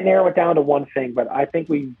 I can't narrow it down to one thing, but I think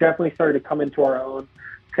we definitely started to come into our own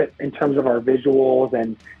in terms of our visuals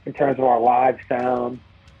and in terms of our live sound.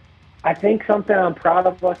 I think something I'm proud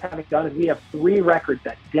of us having done is we have 3 records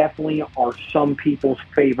that definitely are some people's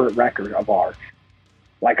favorite record of ours.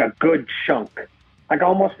 Like a good chunk. Like I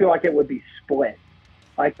almost feel like it would be split.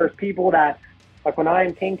 Like there's people that, like when I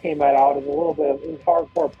Am King came out, it was a little bit of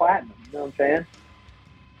hardcore platinum, you know what I'm saying?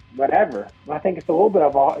 Whatever. I think it's a little bit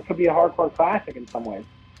of it could be a hardcore classic in some ways.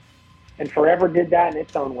 And Forever did that in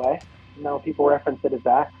its own way. You know, people reference it as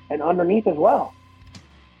that. And Underneath as well.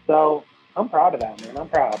 So I'm proud of that, man. I'm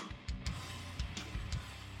proud.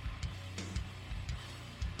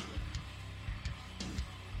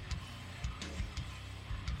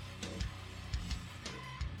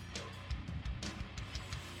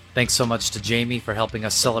 Thanks so much to Jami for helping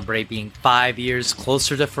us celebrate being 5 years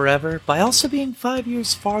closer to Forever by also being 5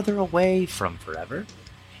 years farther away from Forever.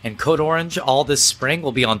 And Code Orange all this spring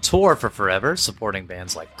will be on tour for Forever, supporting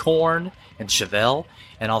bands like Korn and Chevelle,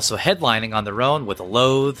 and also headlining on their own with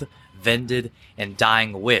Loathe, Vended, and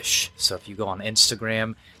Dying Wish. So if you go on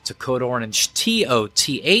Instagram to Code Orange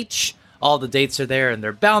TOTH, all the dates are there, and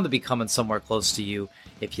they're bound to be coming somewhere close to you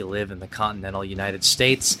if you live in the continental United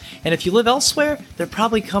States. And if you live elsewhere, they're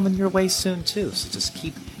probably coming your way soon too. So just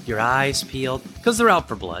keep your eyes peeled, because they're out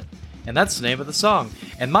for blood. And that's the name of the song.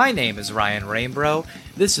 And my name is Ryan Rainbro.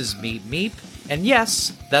 This is Meep Meep. And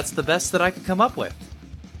yes, that's the best that I could come up with.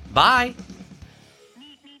 Bye!